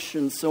Amish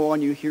and so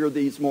on. You hear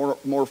these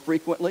more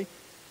frequently.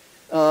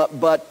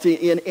 But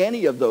in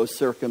any of those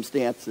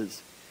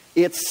circumstances,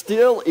 it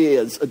still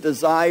is a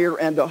desire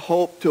and a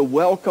hope to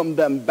welcome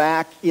them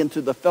back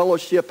into the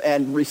fellowship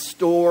and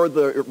restore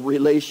the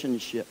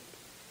relationship.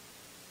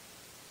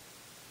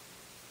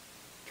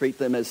 Treat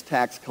them as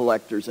tax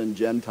collectors and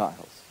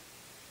Gentiles.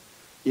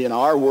 In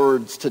our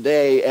words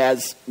today,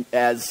 as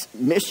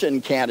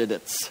mission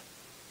candidates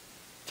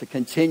to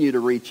continue to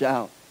reach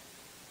out.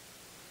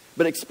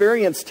 But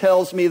experience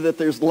tells me that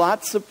there's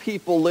lots of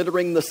people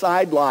littering the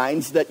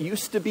sidelines that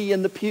used to be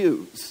in the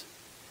pews,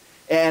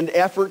 and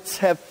efforts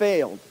have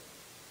failed.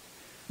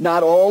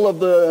 Not all of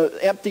the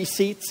empty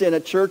seats in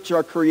a church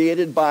are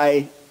created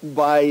by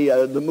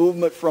the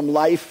movement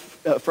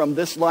from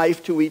this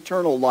life to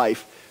eternal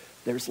life.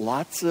 There's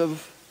lots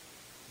of,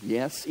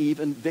 yes,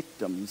 even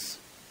victims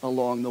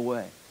along the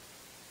way.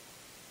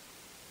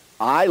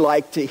 I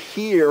like to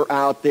hear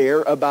out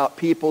there about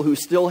people who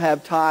still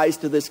have ties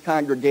to this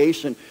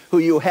congregation, who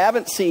you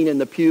haven't seen in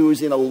the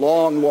pews in a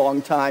long,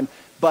 long time,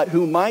 but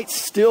who might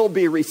still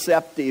be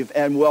receptive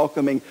and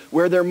welcoming,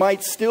 where there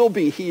might still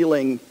be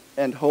healing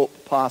and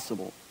hope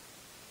possible.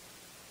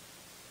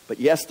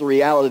 But yes, the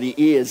reality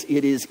is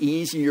it is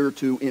easier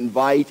to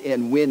invite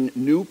and win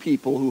new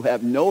people who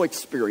have no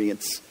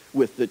experience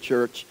with the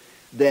church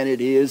than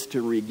it is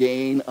to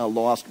regain a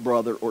lost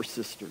brother or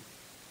sister.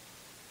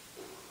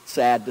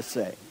 Sad to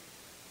say.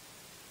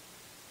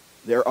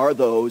 There are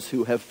those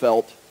who have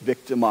felt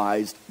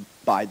victimized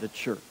by the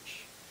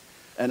church.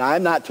 And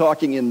I'm not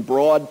talking in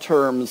broad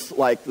terms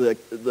like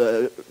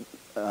the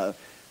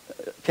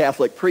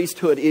Catholic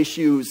priesthood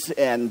issues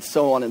and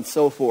so on and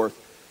so forth,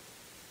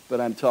 but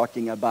I'm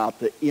talking about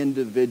the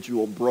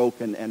individual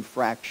broken and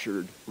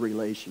fractured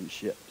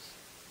relationships.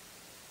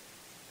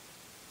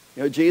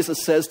 You know,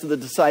 Jesus says to the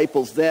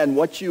disciples then,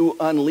 what you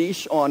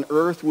unleash on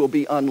earth will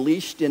be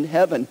unleashed in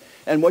heaven,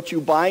 and what you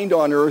bind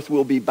on earth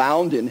will be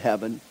bound in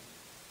heaven.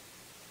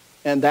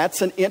 And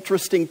that's an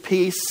interesting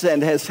piece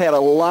and has had a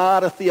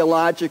lot of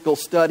theological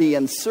study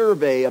and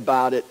survey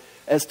about it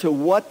as to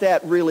what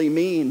that really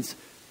means.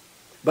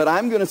 But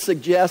I'm going to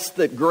suggest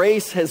that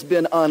grace has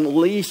been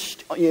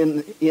unleashed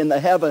in the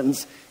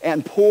heavens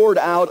and poured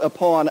out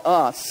upon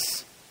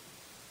us.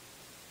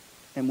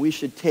 And we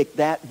should take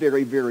that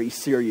very, very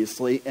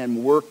seriously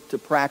and work to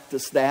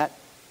practice that,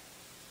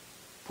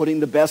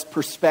 putting the best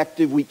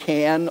perspective we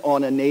can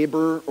on a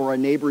neighbor or a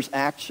neighbor's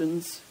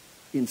actions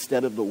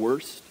instead of the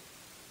worst,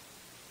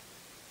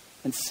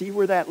 and see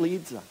where that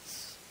leads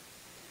us.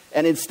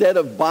 And instead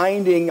of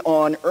binding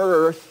on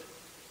earth,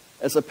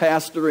 as a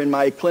pastor in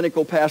my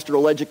clinical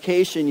pastoral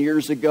education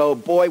years ago,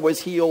 boy,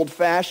 was he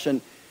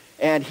old-fashioned,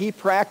 and he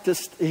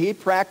practiced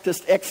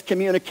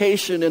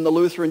excommunication in the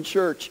Lutheran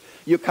Church.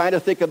 You kind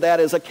of think of that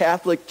as a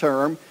Catholic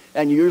term,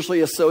 and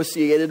usually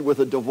associated with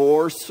a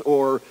divorce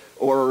or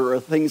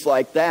things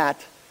like that,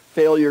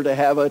 failure to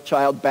have a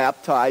child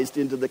baptized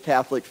into the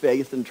Catholic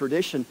faith and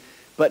tradition.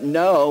 But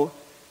no,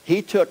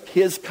 he took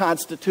his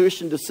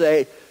constitution to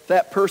say,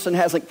 that person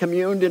hasn't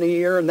communed in a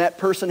year and that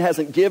person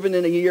hasn't given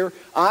in a year,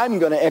 I'm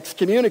going to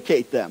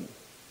excommunicate them.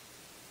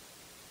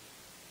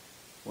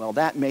 Well,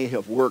 that may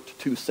have worked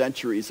 2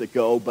 centuries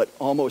ago, but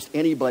almost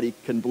anybody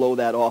can blow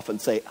that off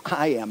and say,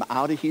 I am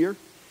out of here,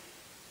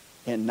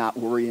 and not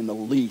worry in the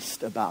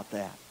least about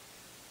that.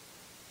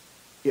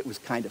 It was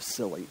kind of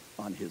silly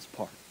on his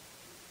part.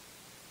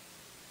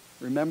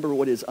 Remember,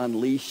 what is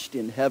unleashed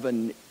in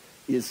heaven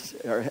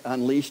or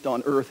unleashed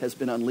on earth has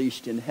been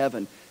unleashed in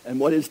heaven. And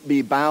what is to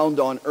be bound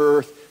on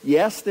earth,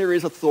 yes, there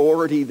is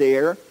authority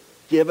there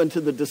given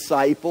to the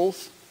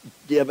disciples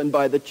given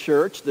by the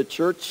church. The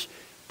church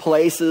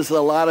places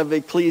a lot of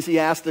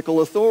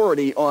ecclesiastical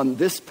authority on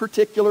this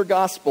particular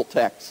gospel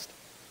text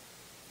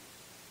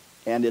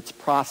and its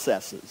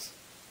processes.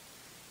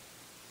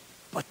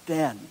 But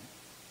then,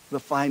 the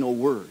final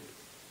word.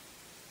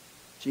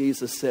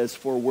 Jesus says,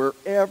 "For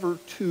wherever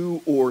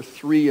 2 or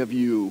 3 of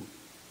you,"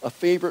 a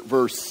favorite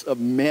verse of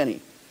many,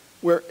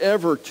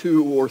 "wherever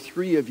 2 or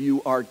 3 of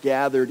you are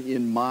gathered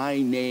in my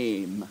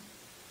name,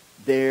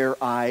 there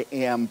I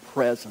am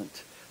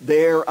present.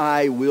 There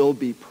I will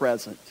be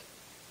present."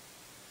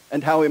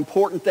 And how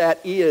important that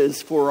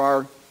is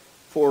for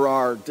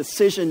our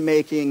decision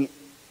making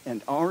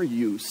and our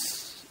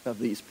use of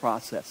these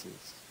processes.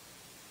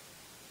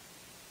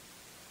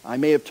 I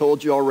may have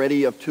told you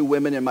already of 2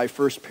 women in my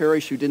first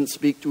parish who didn't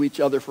speak to each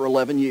other for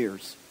 11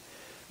 years.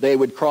 They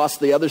would cross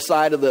the other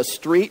side of the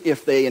street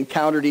if they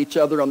encountered each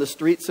other on the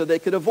street so they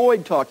could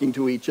avoid talking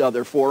to each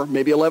other for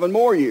maybe 11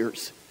 more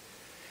years.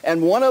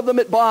 And one of them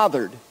it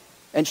bothered.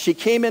 And she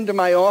came into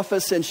my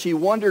office and she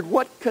wondered,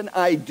 what can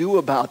I do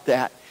about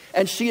that?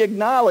 And she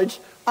acknowledged,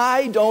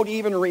 I don't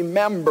even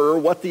remember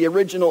what the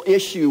original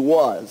issue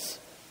was.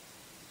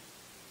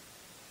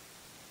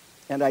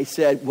 And I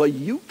said, well,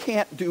 you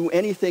can't do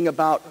anything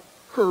about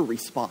her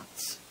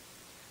response.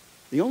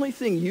 The only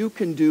thing you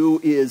can do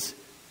is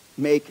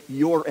make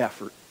your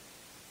effort.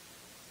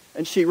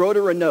 And she wrote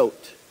her a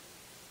note.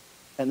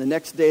 And the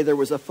next day there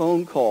was a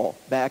phone call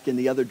back in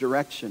the other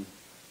direction.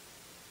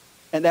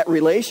 And that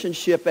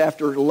relationship,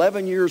 after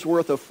 11 years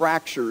worth of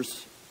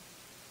fractures,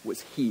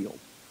 was healed,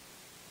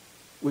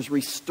 was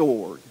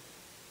restored,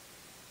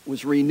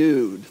 was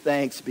renewed.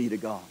 Thanks be to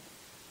God.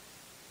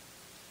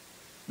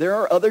 There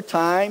are other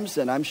times,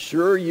 and I'm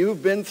sure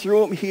you've been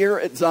through them here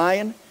at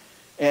Zion,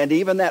 and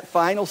even that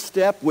final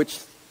step, which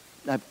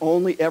I've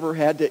only ever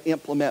had to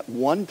implement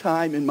one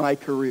time in my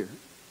career.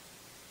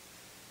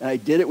 And I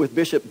did it with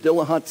Bishop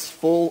Dillahunt's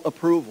full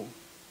approval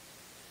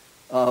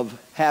of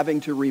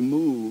having to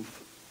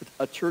remove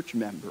a church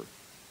member.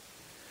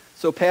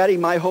 So Patty,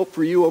 my hope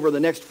for you over the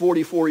next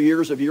 44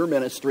 years of your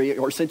ministry,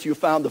 or since you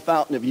found the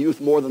fountain of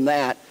youth more than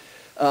that,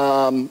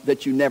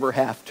 that you never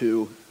have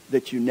to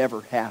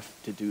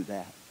do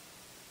that.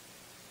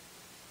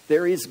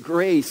 There is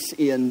grace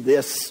in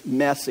this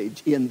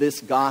message, in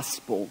this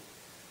gospel,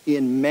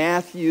 in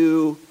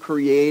Matthew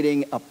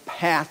creating a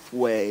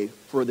pathway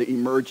for the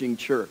emerging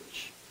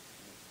church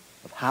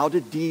of how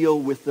to deal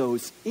with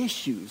those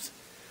issues,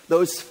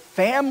 those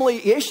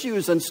family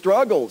issues and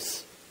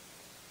struggles.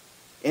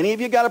 Any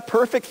of you got a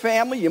perfect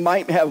family? You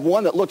might have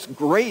one that looks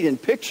great in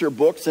picture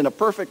books and a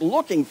perfect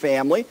looking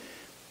family.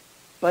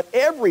 But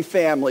every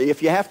family,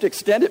 if you have to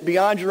extend it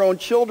beyond your own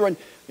children,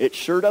 it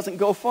sure doesn't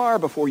go far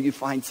before you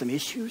find some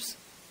issues.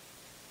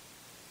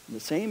 And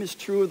the same is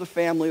true of the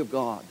family of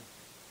God,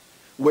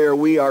 where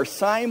we are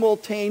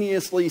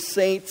simultaneously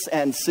saints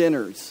and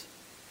sinners,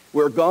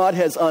 where God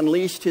has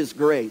unleashed His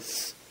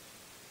grace,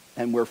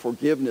 and where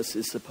forgiveness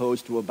is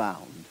supposed to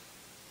abound.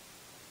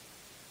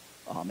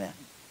 Amen.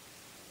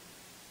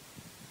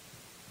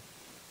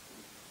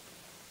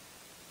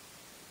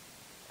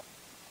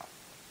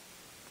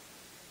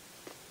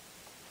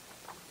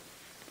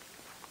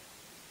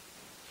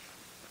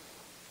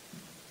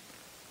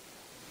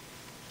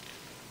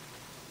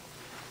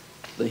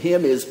 The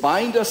hymn is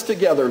 "Bind Us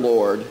Together,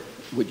 Lord."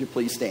 Would you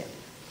please stand?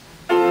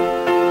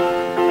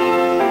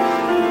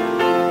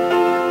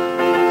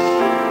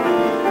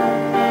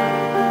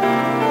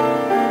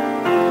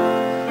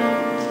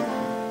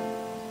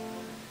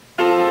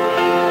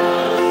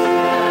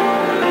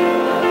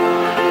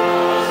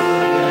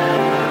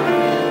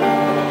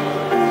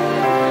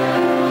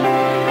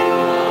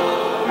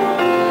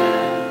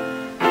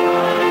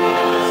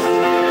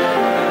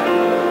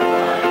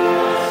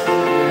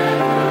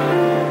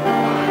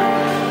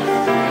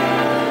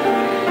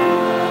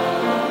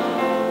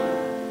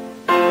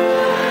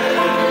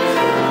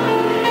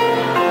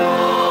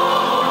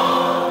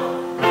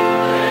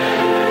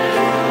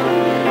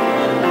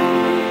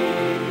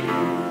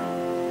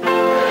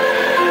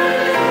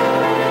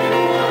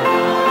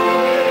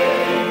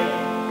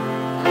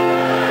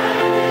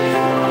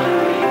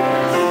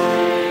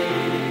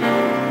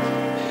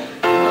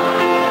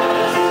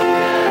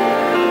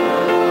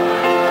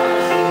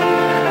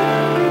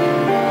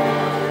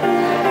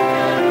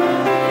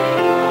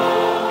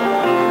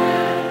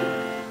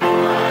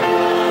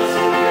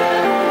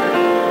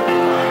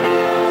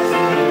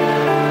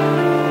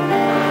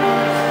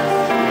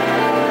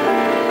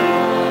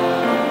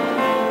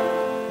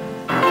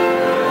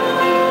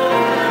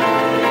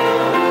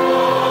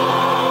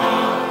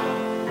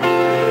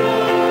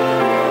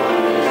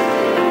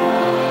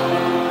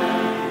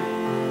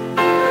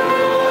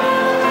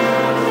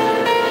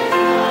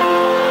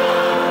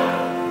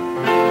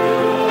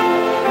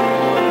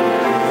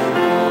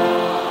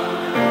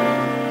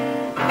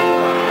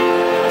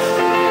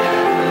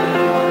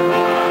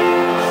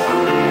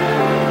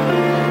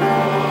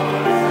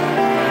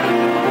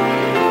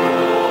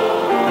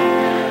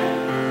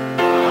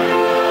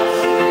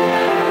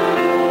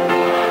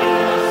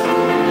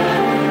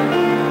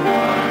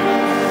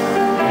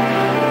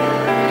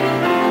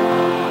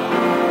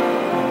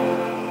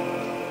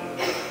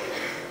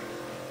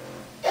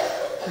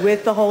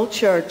 With the whole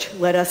church,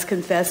 let us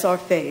confess our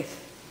faith.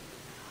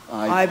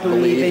 I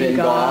believe in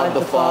God,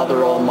 the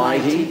Father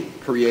Almighty,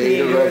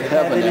 creator of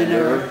heaven and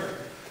earth.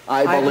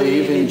 I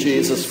believe in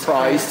Jesus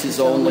Christ, his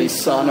only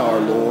Son, our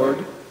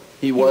Lord.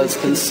 He was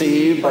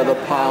conceived by the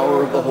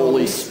power of the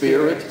Holy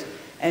Spirit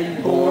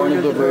and born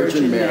of the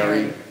Virgin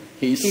Mary.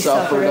 He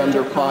suffered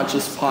under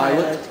Pontius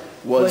Pilate,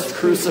 was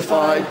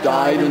crucified,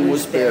 died, and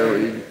was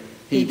buried.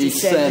 He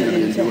descended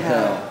into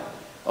hell.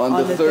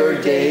 On the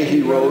third day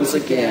he rose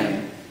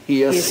again.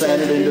 He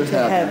ascended into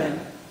heaven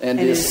and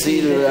is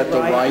seated at the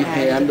right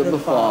hand of the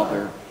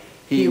Father.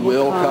 He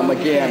will come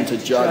again to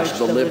judge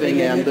the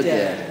living and the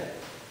dead.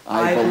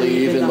 I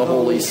believe in the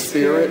Holy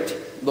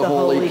Spirit, the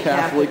Holy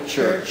Catholic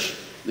Church,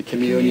 the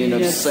communion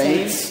of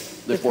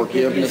saints, the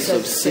forgiveness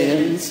of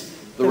sins,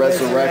 the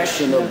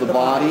resurrection of the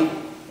body,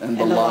 and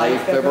the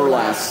life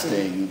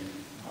everlasting.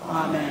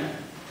 Amen.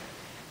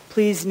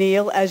 Please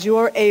kneel as you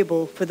are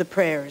able for the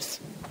prayers.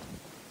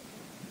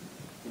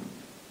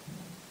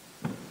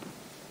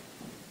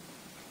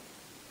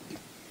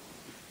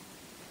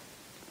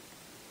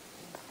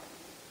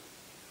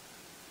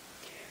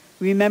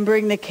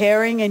 Remembering the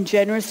caring and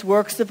generous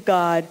works of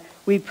God,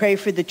 we pray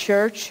for the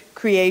church,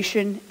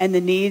 creation, and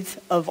the needs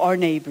of our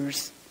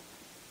neighbors.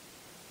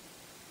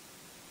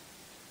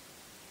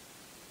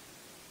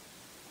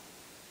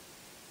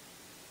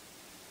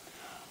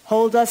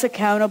 Hold us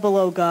accountable,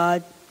 O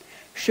God.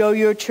 Show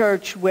your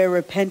church where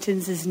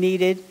repentance is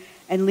needed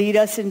and lead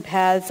us in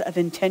paths of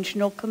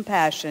intentional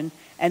compassion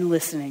and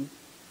listening.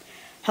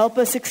 Help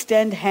us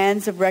extend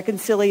hands of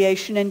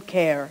reconciliation and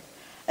care,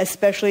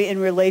 especially in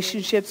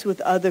relationships with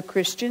other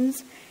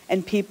Christians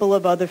and people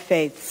of other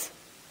faiths.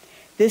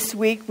 This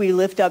week we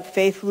lift up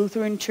Faith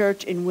Lutheran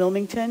Church in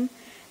Wilmington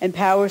and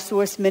Power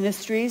Source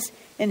Ministries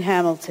in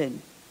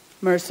Hamilton.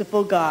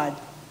 Merciful God,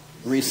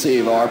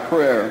 receive our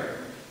prayer.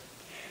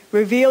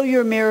 Reveal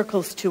your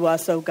miracles to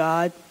us, O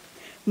God.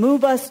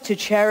 Move us to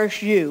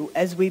cherish you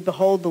as we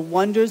behold the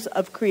wonders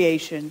of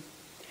creation.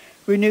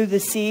 Renew the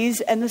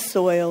seas and the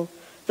soil,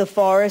 the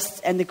forests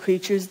and the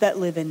creatures that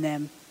live in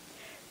them.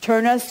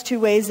 Turn us to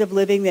ways of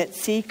living that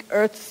seek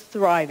earth's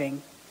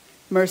thriving.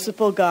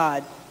 Merciful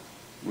God,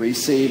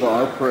 receive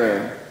our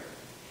prayer.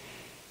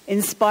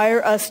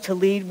 Inspire us to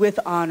lead with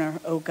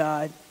honor, O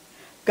God.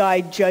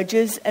 Guide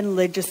judges and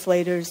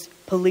legislators,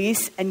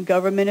 police and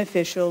government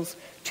officials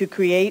to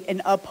create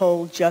and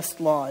uphold just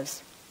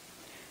laws.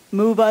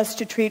 Move us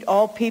to treat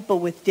all people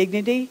with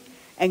dignity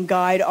and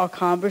guide our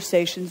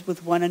conversations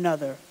with one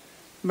another.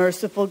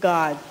 Merciful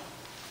God,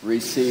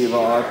 receive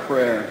our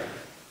prayer.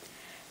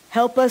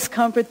 Help us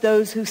comfort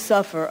those who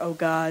suffer, O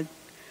God.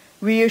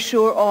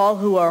 Reassure all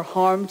who are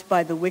harmed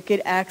by the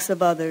wicked acts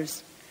of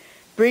others.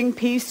 Bring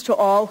peace to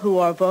all who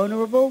are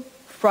vulnerable,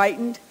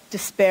 frightened,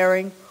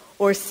 despairing,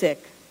 or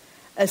sick,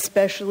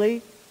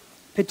 especially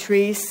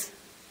Patrice,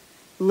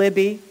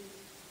 Libby,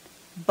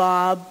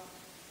 Bob,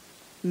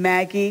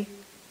 Maggie,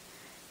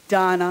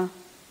 Donna,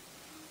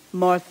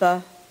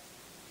 Martha,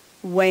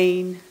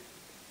 Wayne,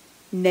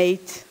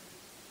 Nate,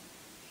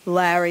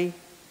 Larry,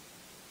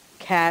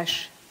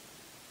 Cash,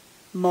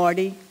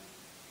 Marty,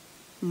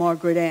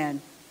 Margaret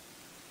Ann,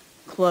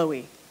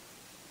 Chloe,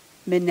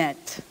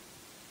 Minette,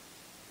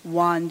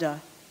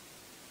 Wanda,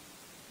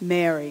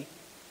 Mary,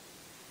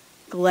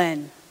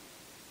 Glenn,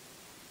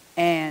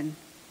 Ann,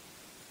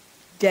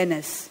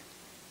 Dennis,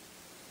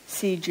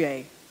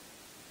 CJ,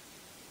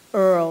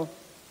 Earl,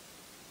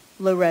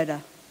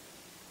 Loretta,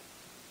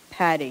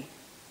 Patty,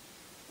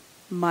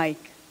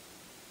 Mike,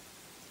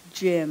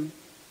 Jim,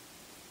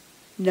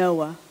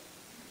 Noah,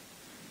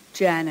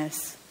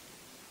 Janice,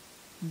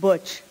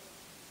 Butch,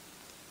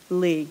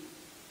 Lee,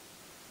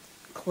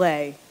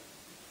 Clay,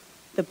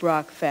 the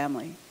Brock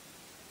family,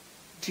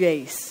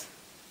 Jace,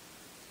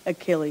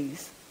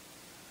 Achilles,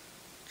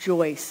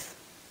 Joyce,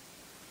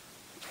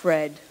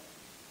 Fred,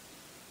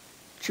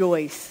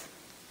 Joyce,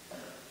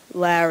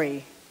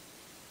 Larry,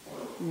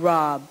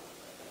 Rob,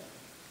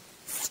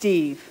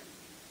 Steve,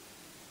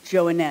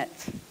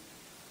 Joannette,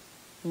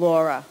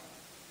 Laura,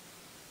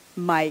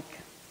 Mike,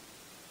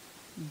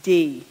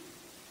 Dee,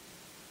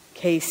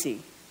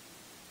 Casey,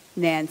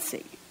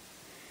 Nancy,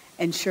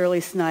 and Shirley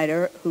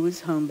Snyder, who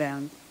is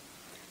homebound.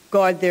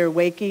 Guard their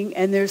waking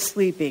and their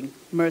sleeping,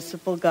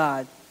 merciful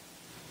God.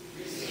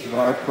 Receive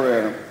our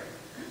prayer.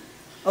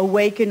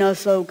 Awaken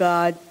us, O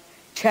God.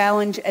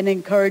 Challenge and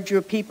encourage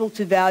your people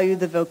to value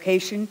the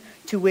vocation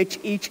to which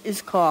each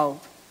is called.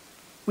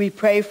 We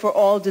pray for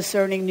all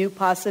discerning new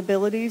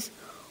possibilities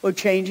or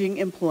changing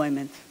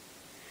employment.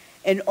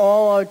 In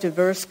all our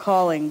diverse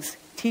callings,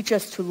 teach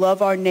us to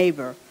love our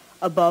neighbor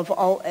above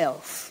all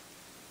else.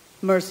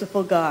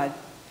 Merciful God,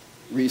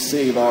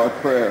 receive our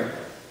prayer.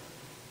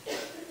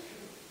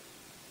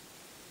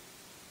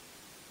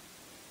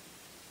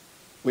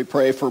 We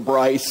pray for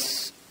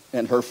Bryce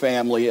and her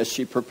family as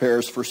she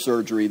prepares for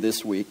surgery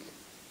this week.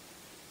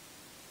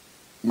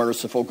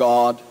 Merciful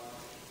God,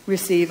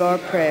 receive our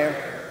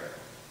prayer.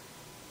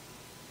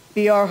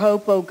 Be our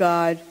hope, O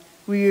God.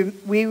 We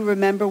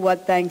remember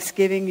what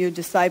thanksgiving your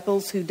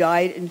disciples who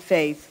died in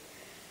faith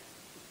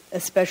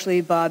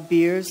especially Bob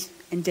Beers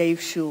and Dave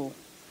Schul.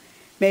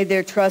 May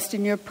their trust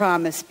in your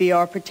promise be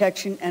our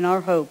protection and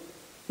our hope.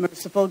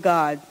 Merciful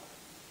God,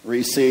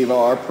 receive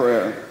our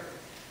prayer.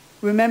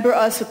 remember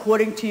us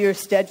according to your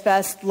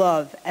steadfast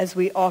love as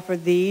we offer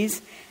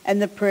these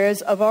and the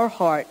prayers of our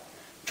heart,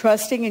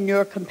 trusting in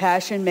your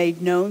compassion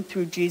made known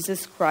through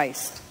Jesus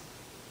Christ.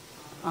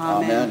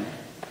 Amen. Amen.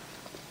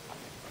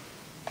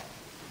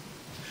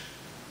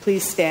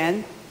 Please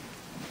stand.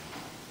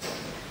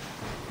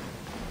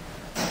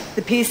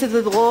 The peace of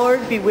the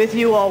Lord be with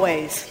you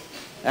always.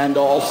 And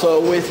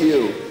also with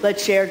you.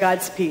 Let's share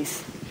God's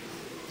peace.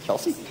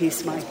 Chelsea?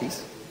 Peace, Mike.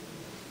 Peace.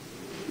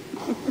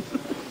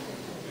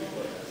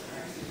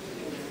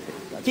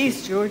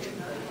 Peace, George.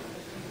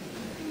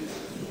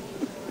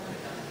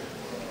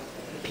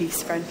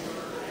 Peace, friend.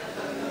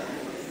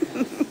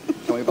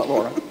 Tell me about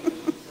Laura.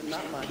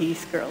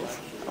 Peace, girls.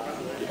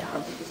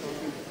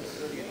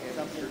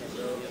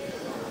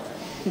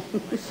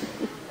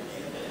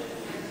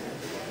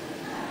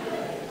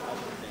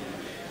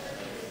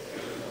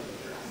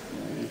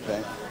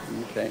 Okay.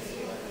 Okay.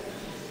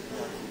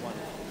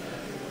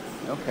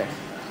 Okay.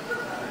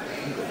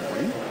 Good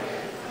morning.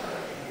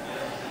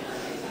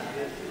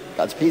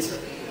 God's peace.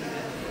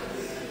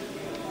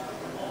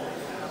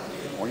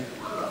 Good morning.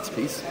 God's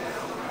peace.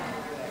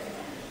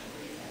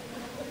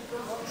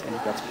 Sandy,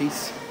 God's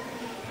peace.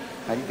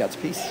 Heidi, God's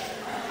peace.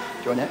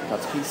 Joanette,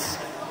 God's peace.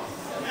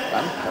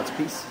 Donnie, God's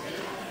peace.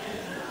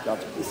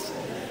 God's peace.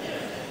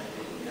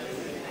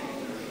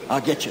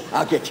 I'll get you.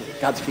 I'll get you.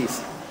 God's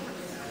peace.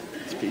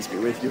 God's peace be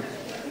with you.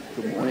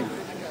 Good morning.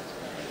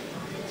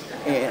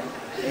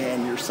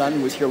 And your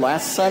son was here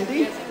last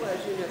Sunday?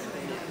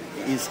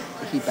 Is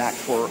he back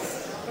for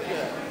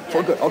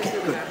good? Okay,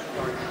 good.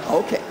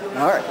 Okay,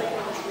 all right.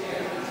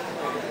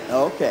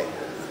 Okay.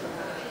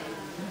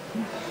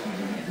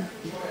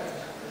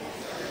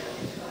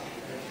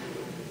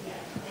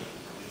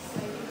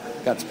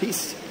 God's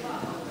peace.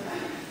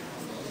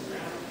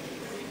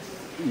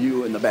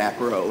 You in the back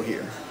row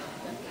here.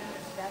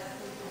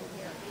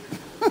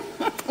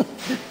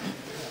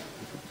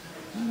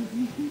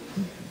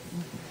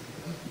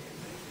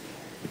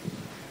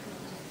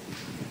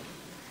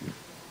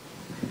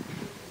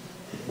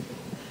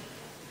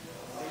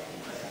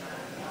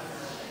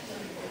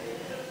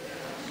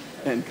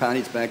 And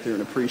Connie's back there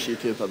and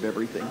appreciative of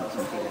everything.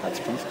 That's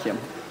peace, Kim.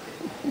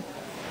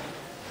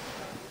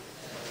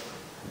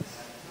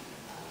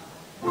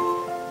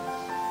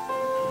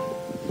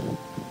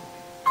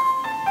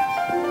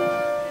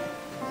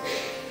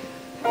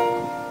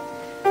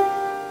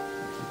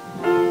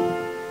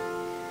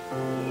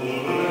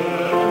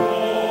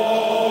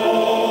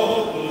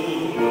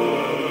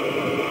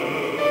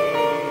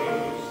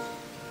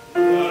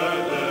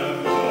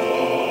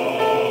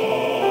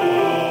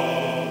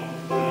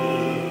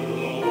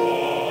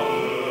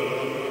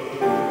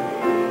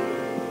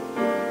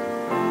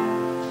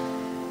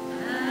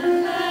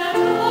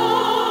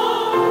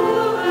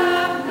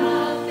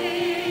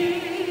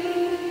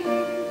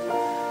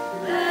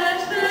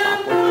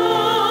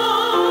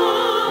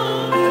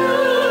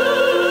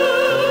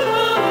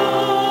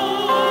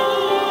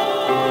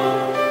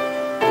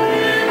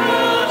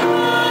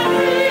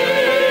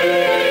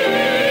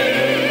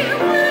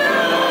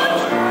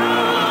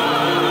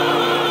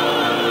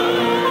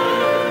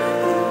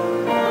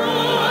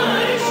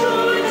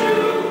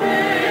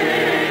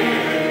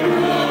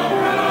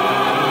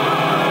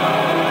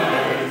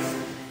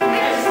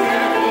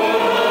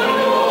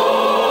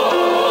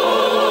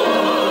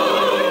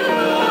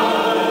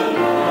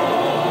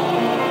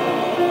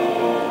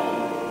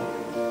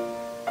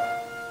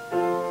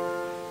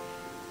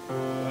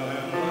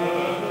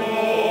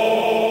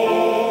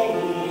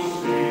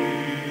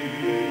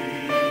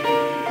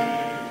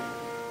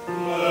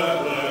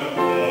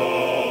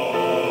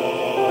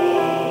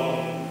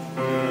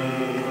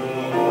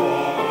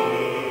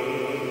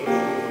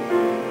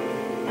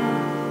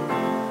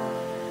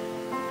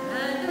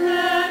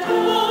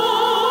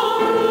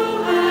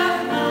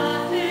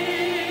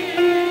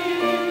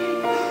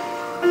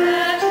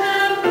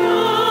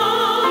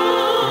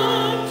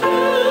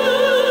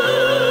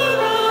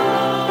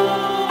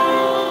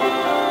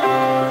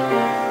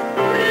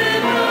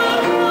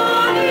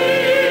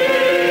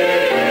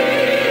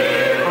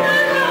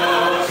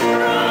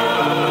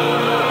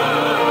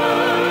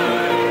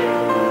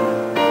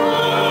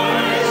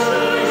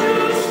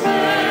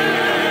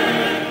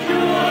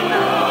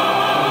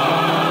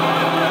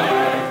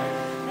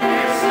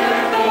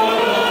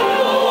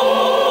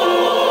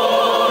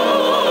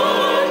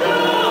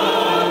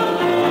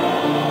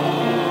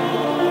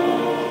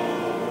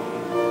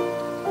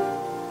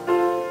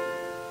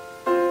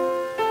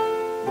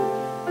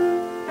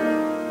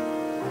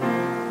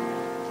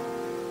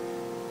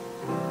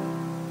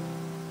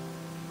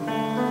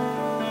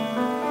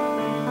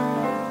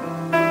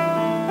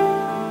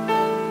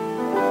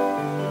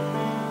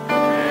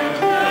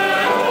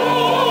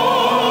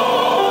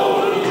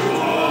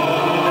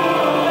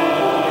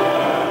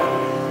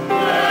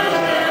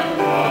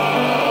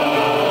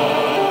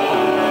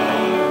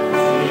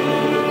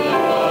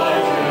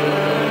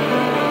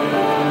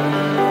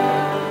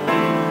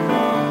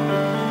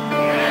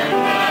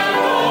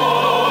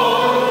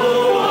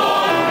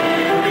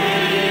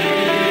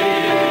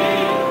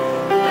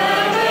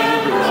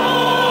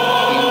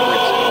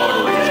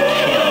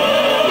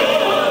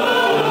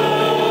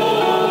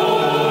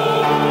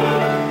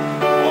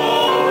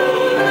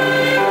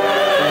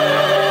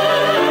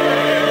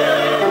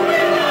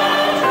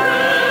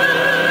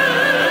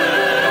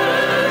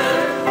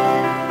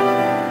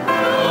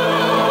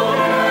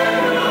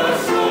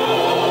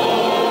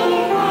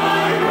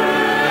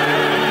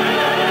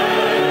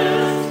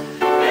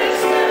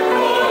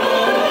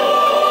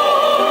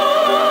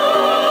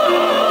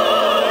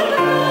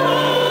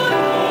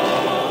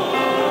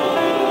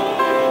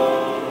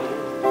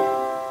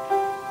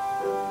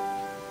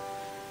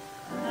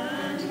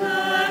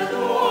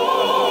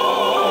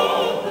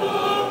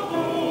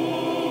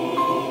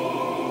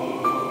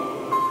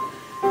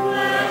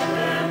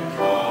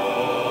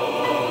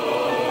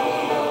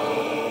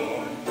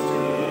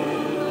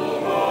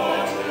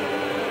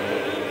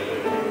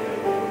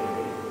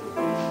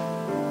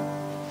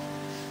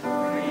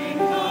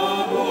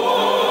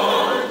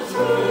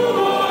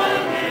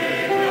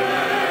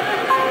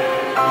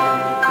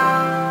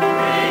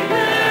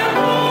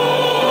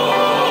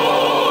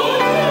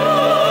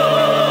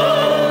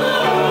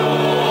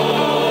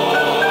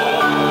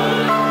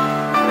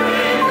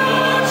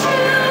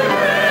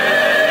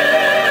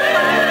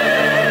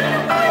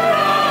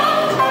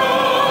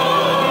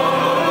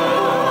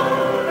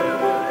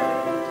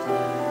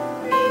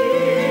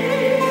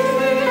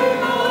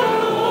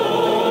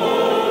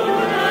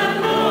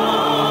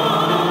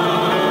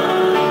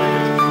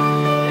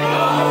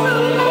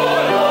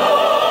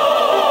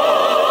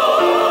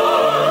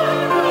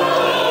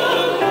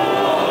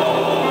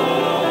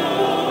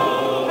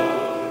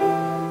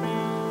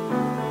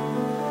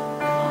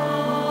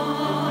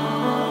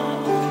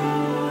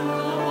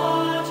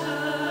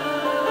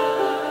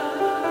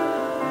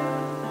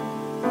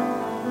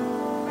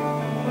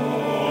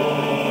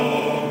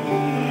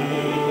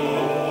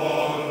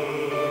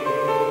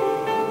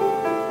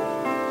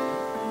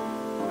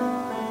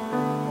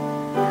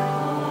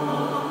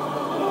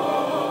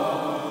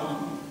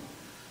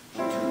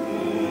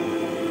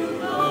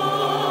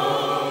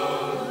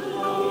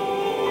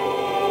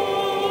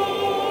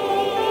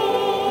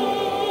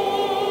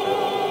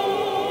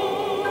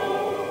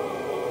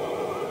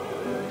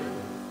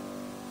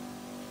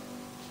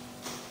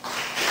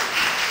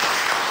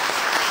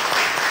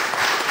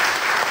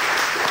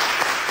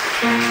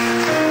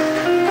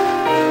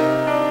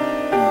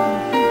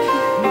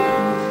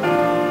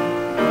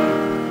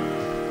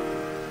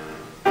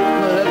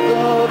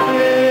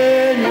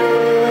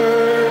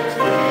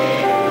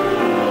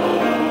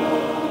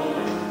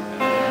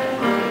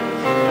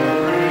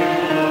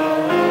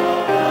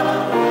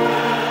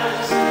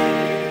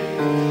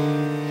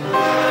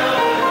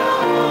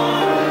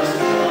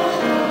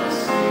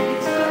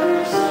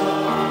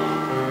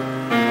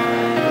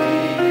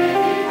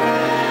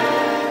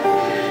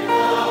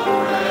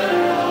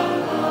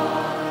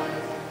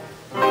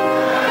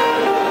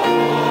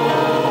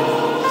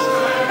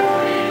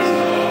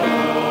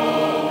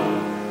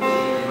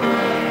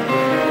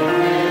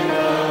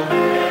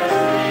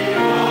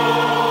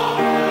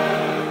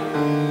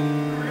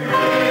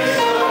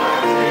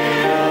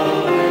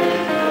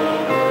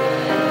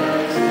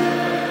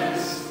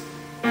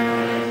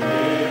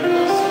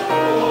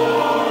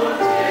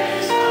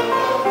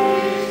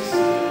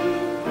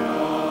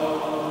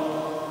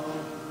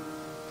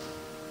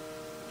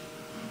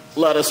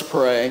 Let us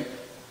pray.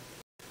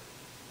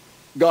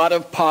 God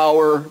of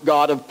power,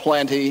 God of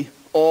plenty,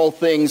 all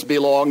things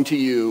belong to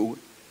you.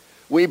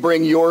 We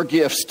bring your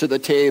gifts to the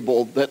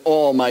table that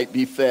all might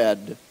be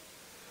fed.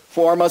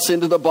 Form us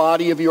into the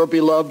body of your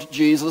beloved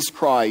Jesus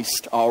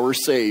Christ, our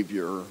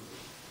Savior.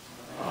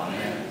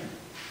 Amen.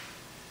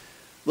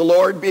 The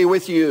Lord be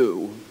with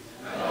you.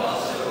 And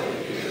also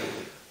with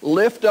you.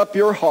 Lift up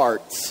your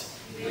hearts.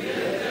 We lift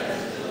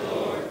them to the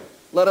Lord.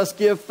 Let us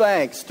give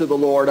thanks to the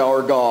Lord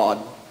our God.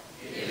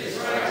 It is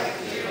right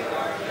to give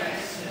our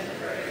thanks and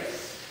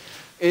praise.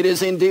 It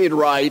is indeed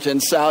right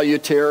and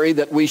salutary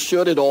that we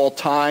should at all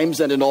times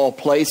and in all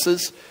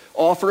places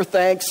offer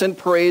thanks and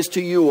praise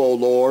to you, O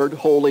Lord,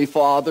 Holy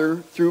Father,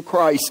 through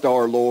Christ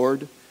our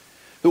Lord,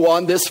 who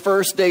on this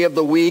first day of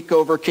the week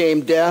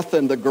overcame death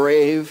and the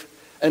grave,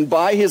 and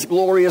by his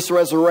glorious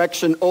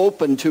resurrection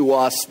opened to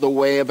us the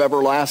way of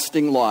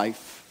everlasting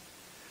life.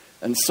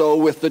 And so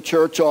with the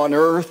church on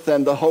earth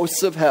and the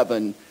hosts of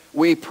heaven,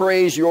 we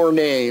praise your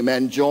name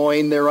and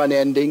join their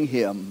unending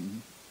hymn.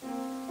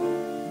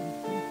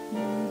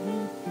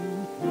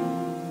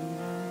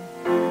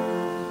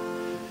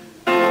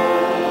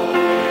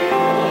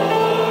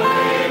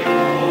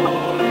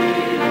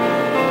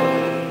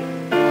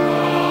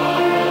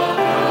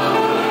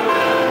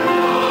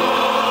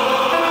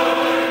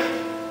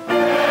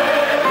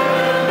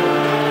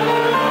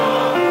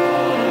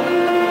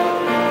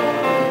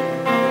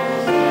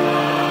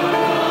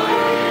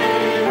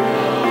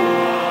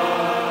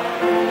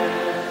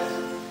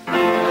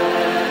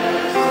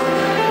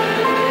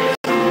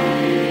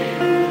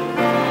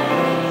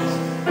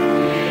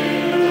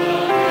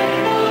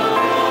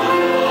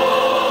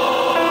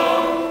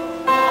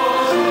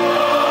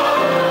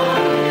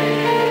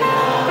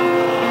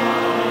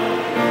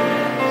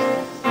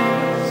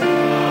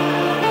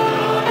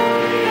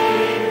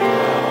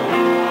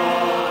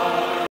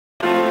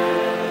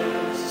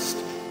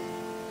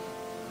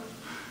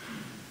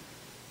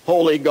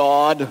 Holy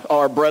God,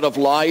 our bread of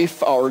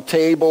life, our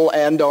table,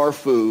 and our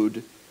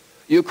food,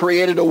 you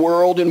created a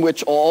world in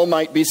which all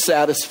might be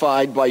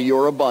satisfied by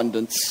your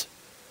abundance.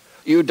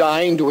 You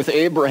dined with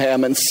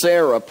Abraham and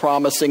Sarah,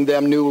 promising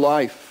them new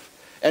life,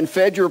 and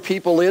fed your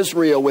people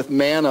Israel with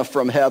manna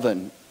from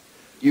heaven.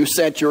 You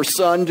sent your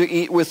Son to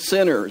eat with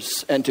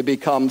sinners and to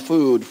become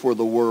food for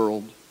the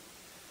world.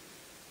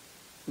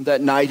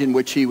 That night in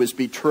which he was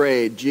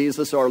betrayed,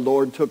 Jesus our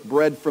Lord took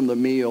bread from the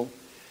meal.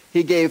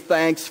 He gave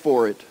thanks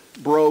for it,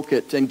 broke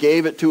it, and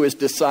gave it to his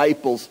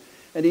disciples.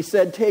 And he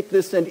said, "Take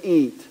this and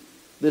eat.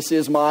 This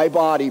is my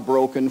body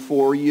broken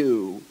for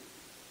you.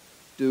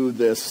 Do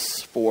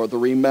this for the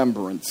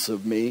remembrance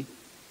of me."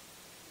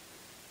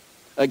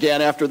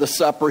 Again, after the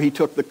supper, he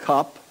took the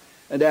cup,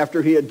 and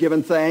after he had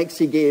given thanks,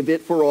 he gave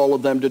it for all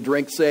of them to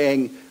drink,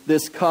 saying,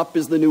 "This cup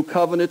is the new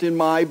covenant in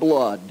my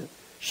blood,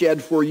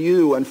 shed for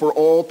you and for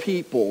all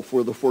people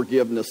for the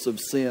forgiveness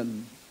of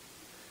sin.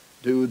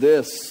 Do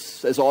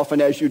this as often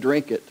as you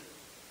drink it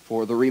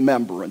for the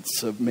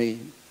remembrance of me."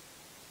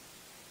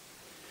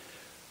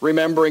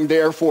 Remembering,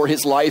 therefore,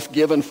 his life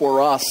given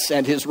for us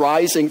and his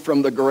rising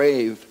from the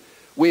grave,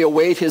 we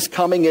await his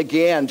coming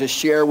again to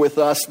share with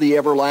us the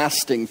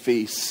everlasting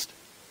feast.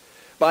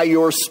 By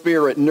your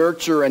Spirit,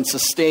 nurture and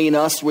sustain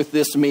us with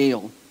this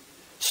meal.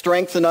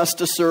 Strengthen us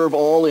to serve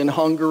all in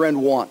hunger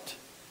and want.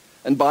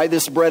 And by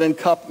this bread and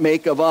cup,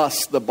 make of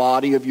us the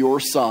body of your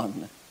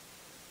Son.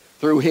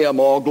 Through him,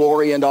 all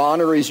glory and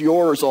honor is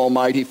yours,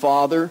 Almighty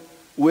Father,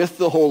 with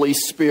the Holy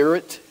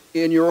Spirit,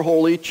 in your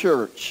holy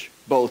church,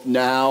 both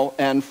now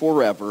and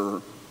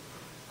forever.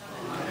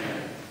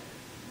 Amen.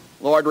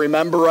 Lord,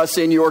 remember us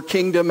in your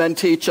kingdom and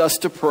teach us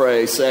to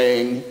pray,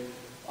 saying,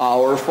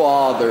 "Our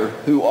Father,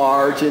 who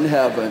art in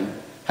heaven,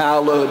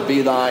 hallowed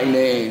be thy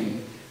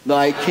name.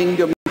 Thy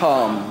kingdom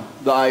come,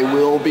 thy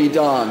will be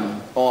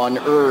done, on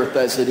earth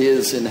as it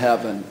is in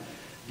heaven.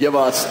 Give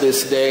us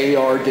this day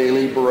our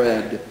daily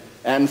bread,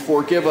 and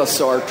forgive us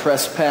our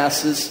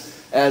trespasses,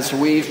 as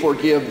we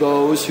forgive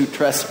those who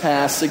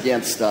trespass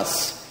against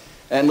us.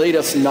 And lead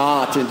us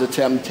not into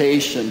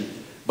temptation,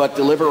 but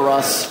deliver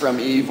us from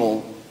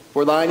evil.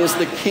 For thine is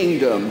the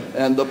kingdom,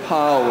 and the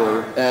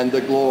power, and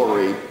the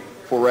glory,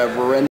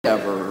 forever and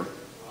ever.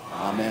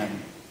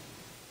 Amen.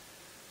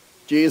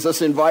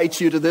 Jesus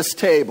invites you to this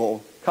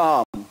table.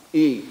 Come,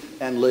 eat,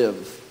 and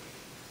live.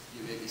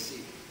 You may be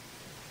seated.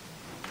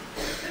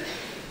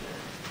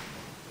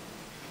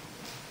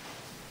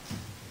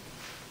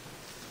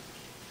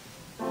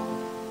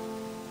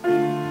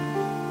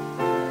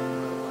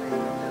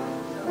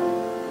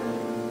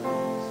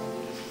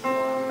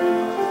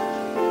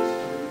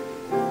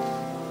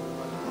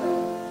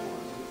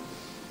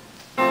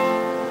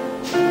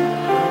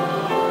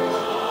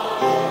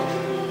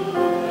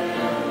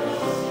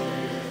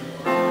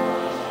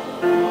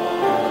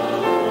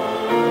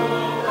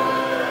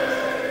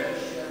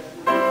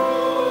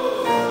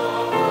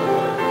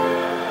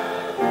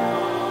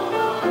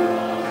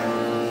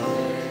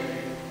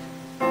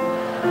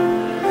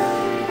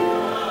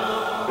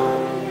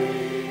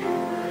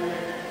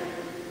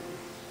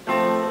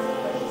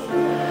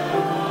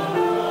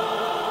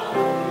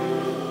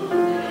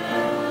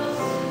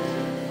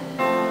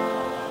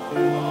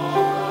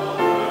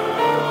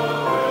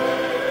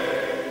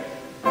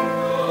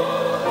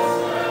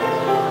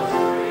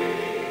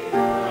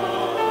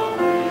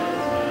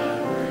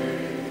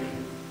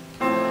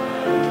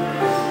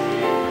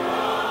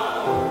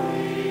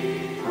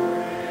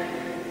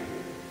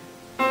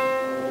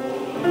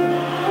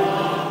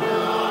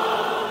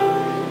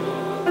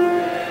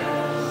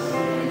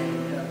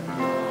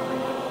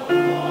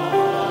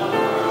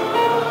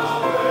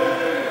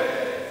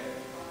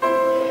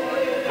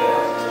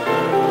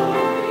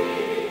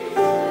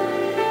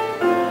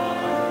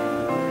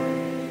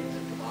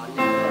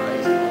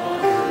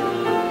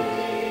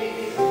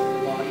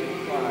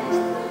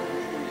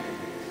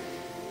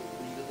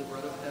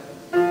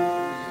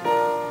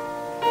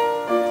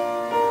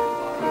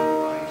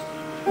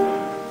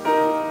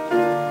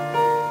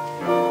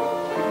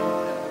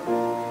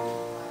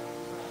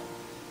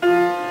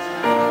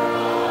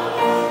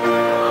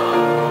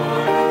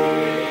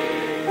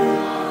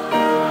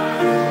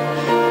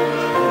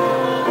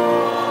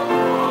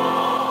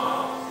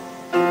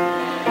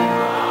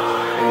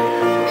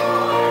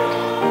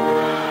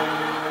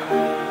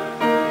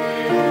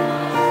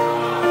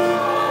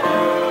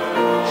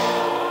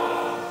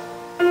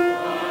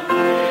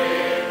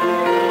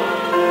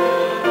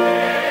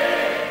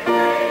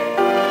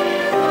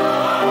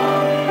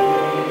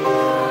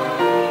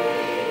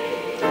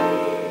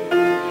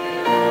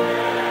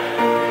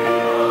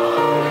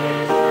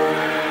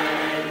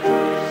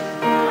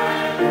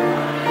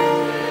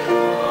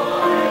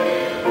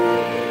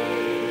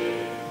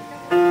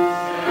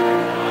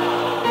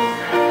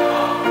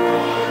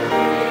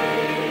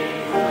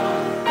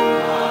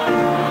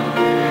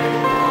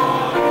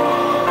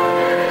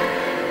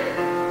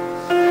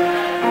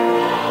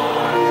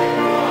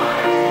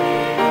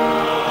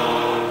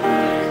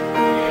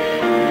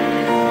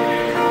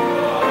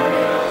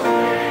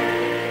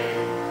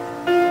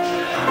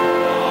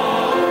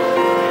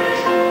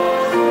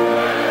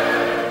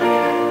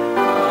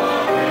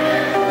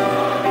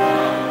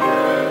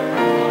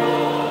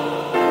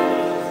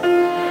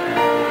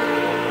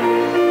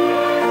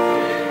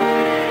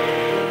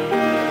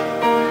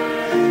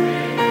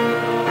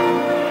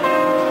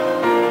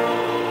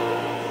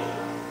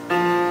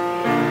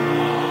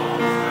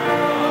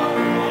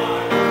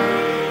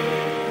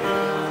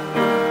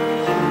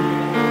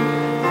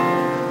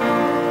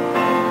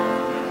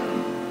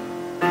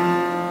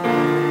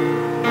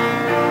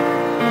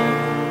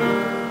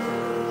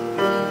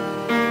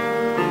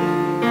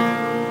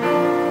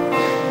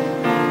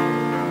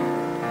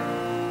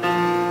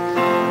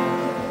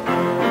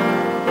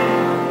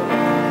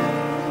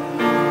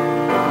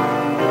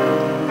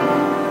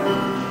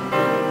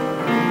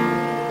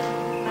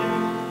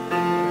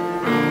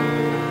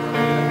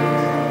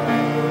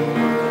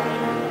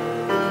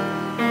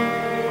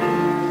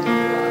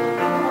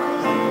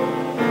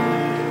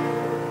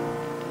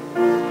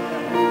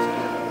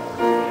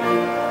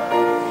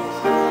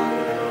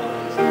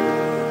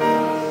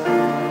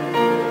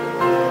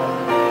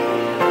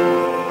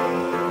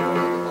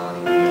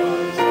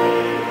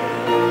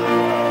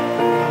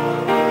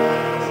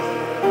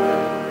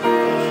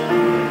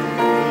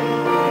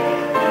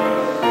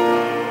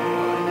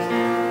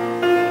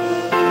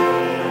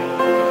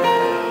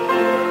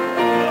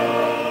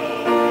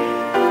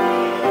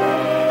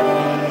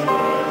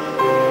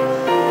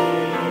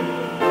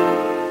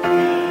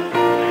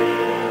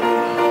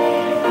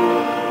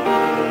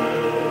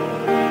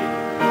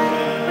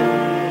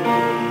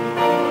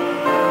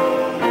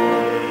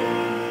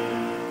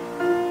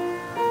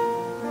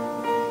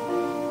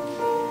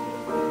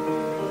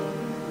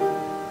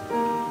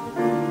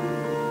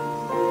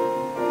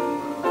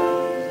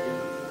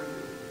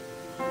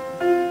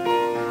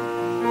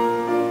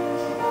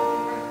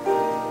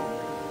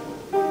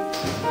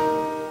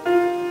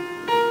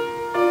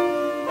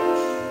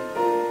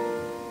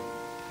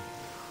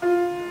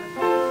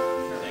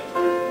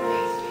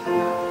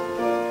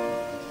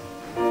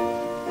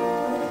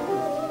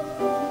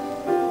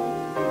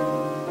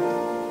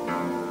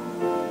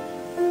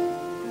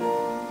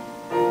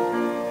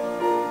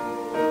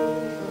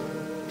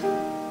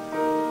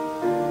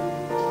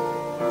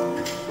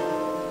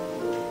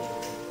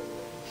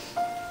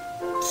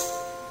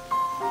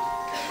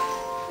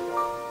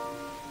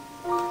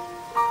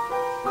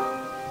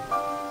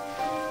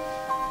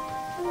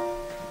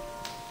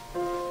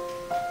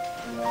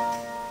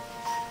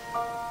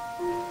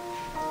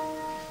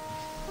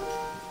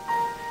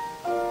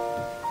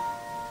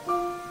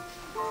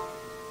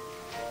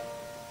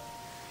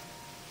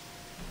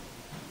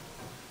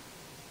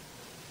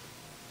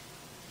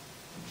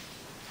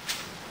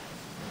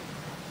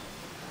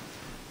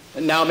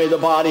 And now may the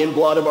body and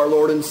blood of our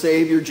Lord and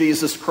Savior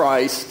Jesus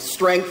Christ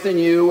strengthen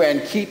you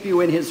and keep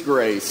you in his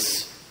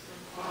grace.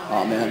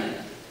 Amen.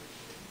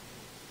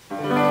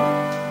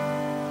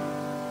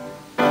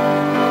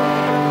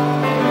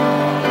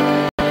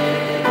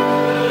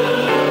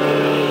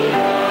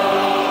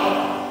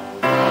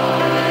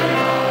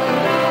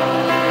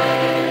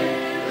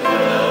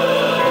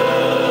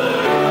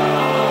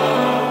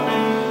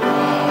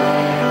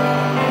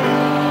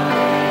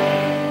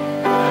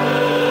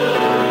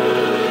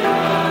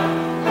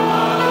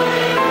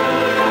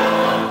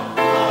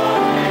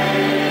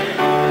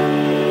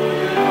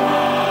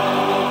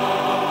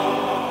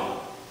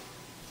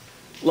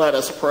 Let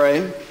us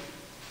pray.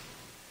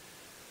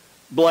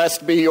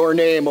 Blessed be your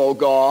name, O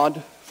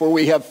God, for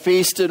we have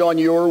feasted on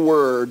your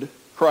word,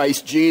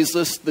 Christ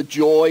Jesus, the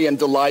joy and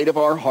delight of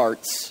our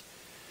hearts.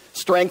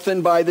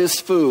 Strengthened by this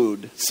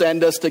food,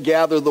 send us to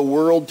gather the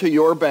world to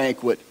your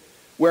banquet,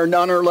 where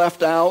none are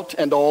left out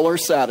and all are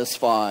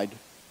satisfied.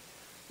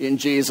 In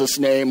Jesus'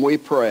 name we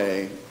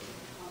pray.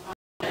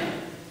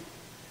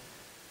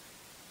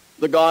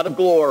 The God of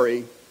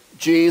glory,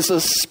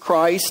 Jesus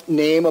Christ,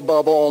 name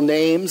above all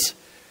names,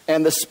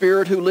 and the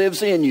Spirit who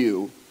lives in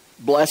you,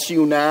 bless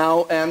you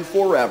now and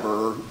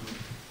forever.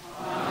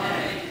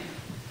 Amen.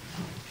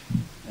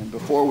 And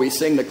before we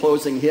sing the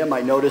closing hymn,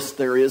 I noticed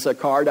there is a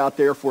card out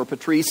there for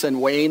Patrice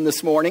and Wayne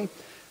this morning.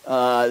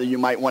 You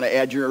might want to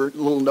add your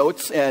little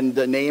notes and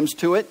names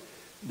to it.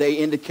 They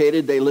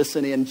indicated they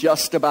listen in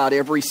just about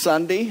every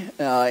Sunday,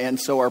 and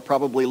so are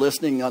probably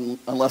listening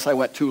unless I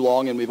went too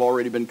long and we've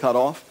already been cut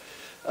off.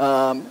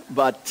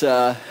 But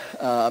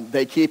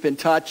they keep in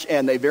touch,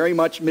 and they very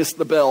much miss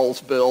the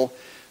bells, Bill.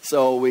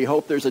 So we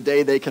hope there's a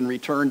day they can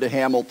return to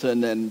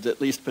Hamilton, and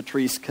at least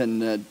Patrice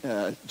can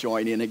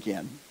join in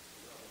again.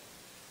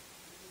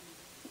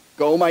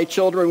 Go, my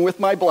children, with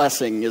my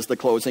blessing is the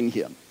closing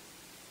hymn.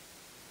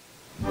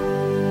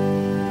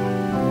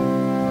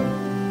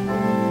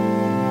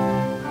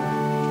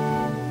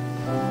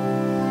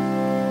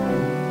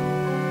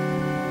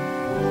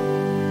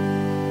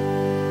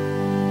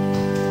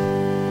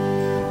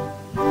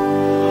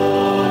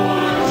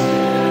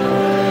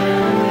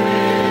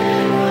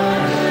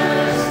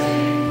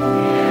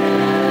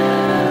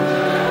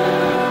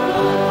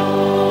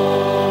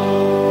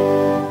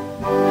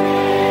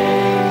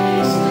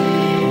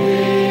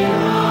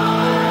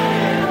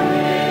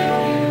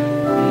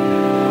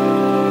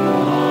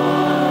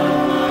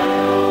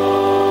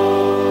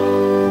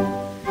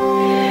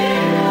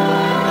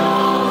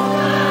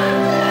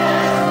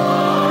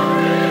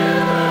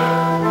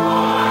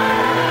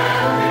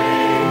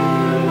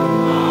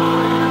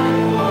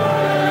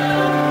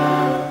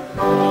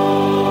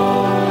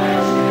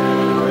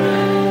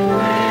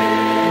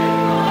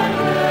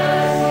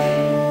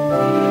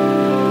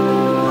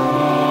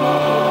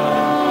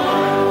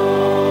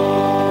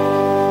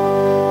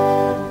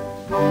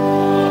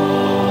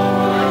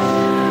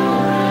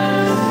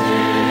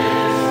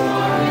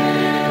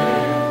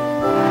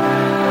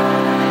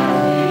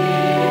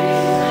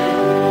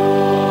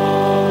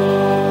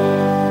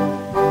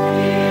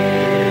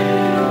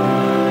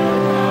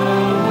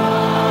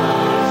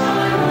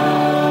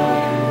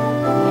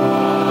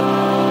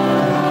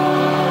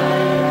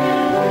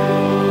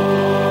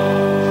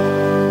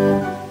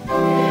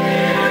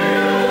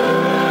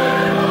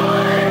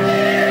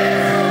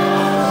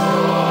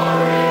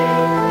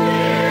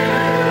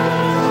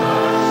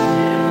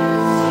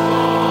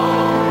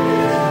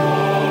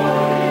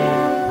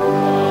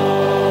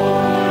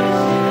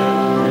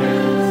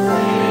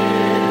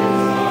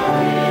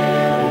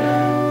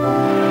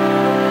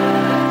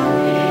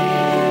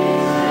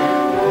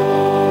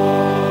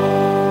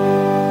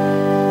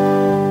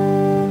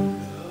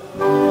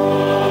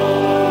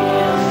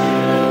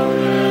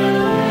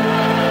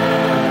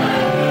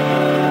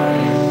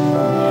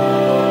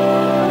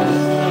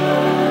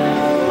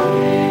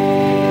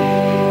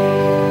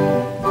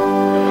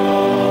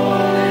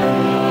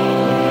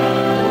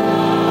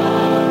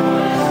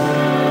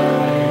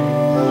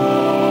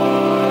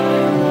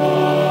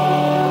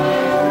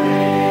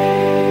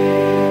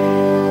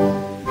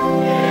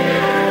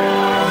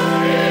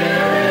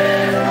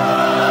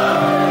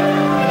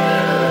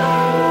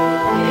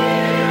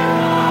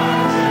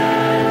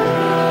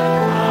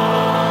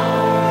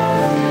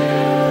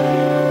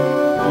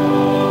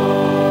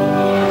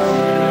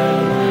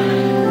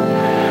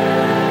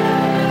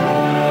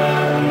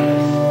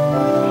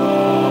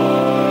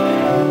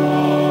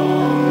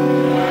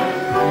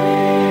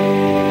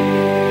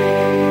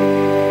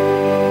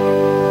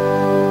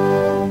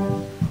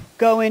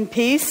 Go in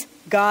peace.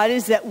 God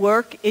is at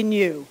work in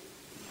you,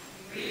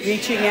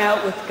 reaching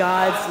out with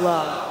God's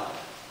love.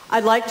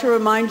 I'd like to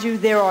remind you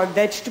there are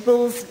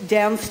vegetables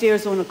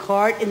downstairs on a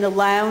cart in the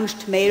lounge,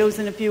 tomatoes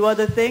and a few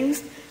other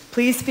things.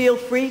 Please feel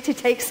free to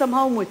take some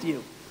home with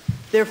you.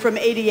 They're from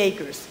 80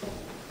 Acres.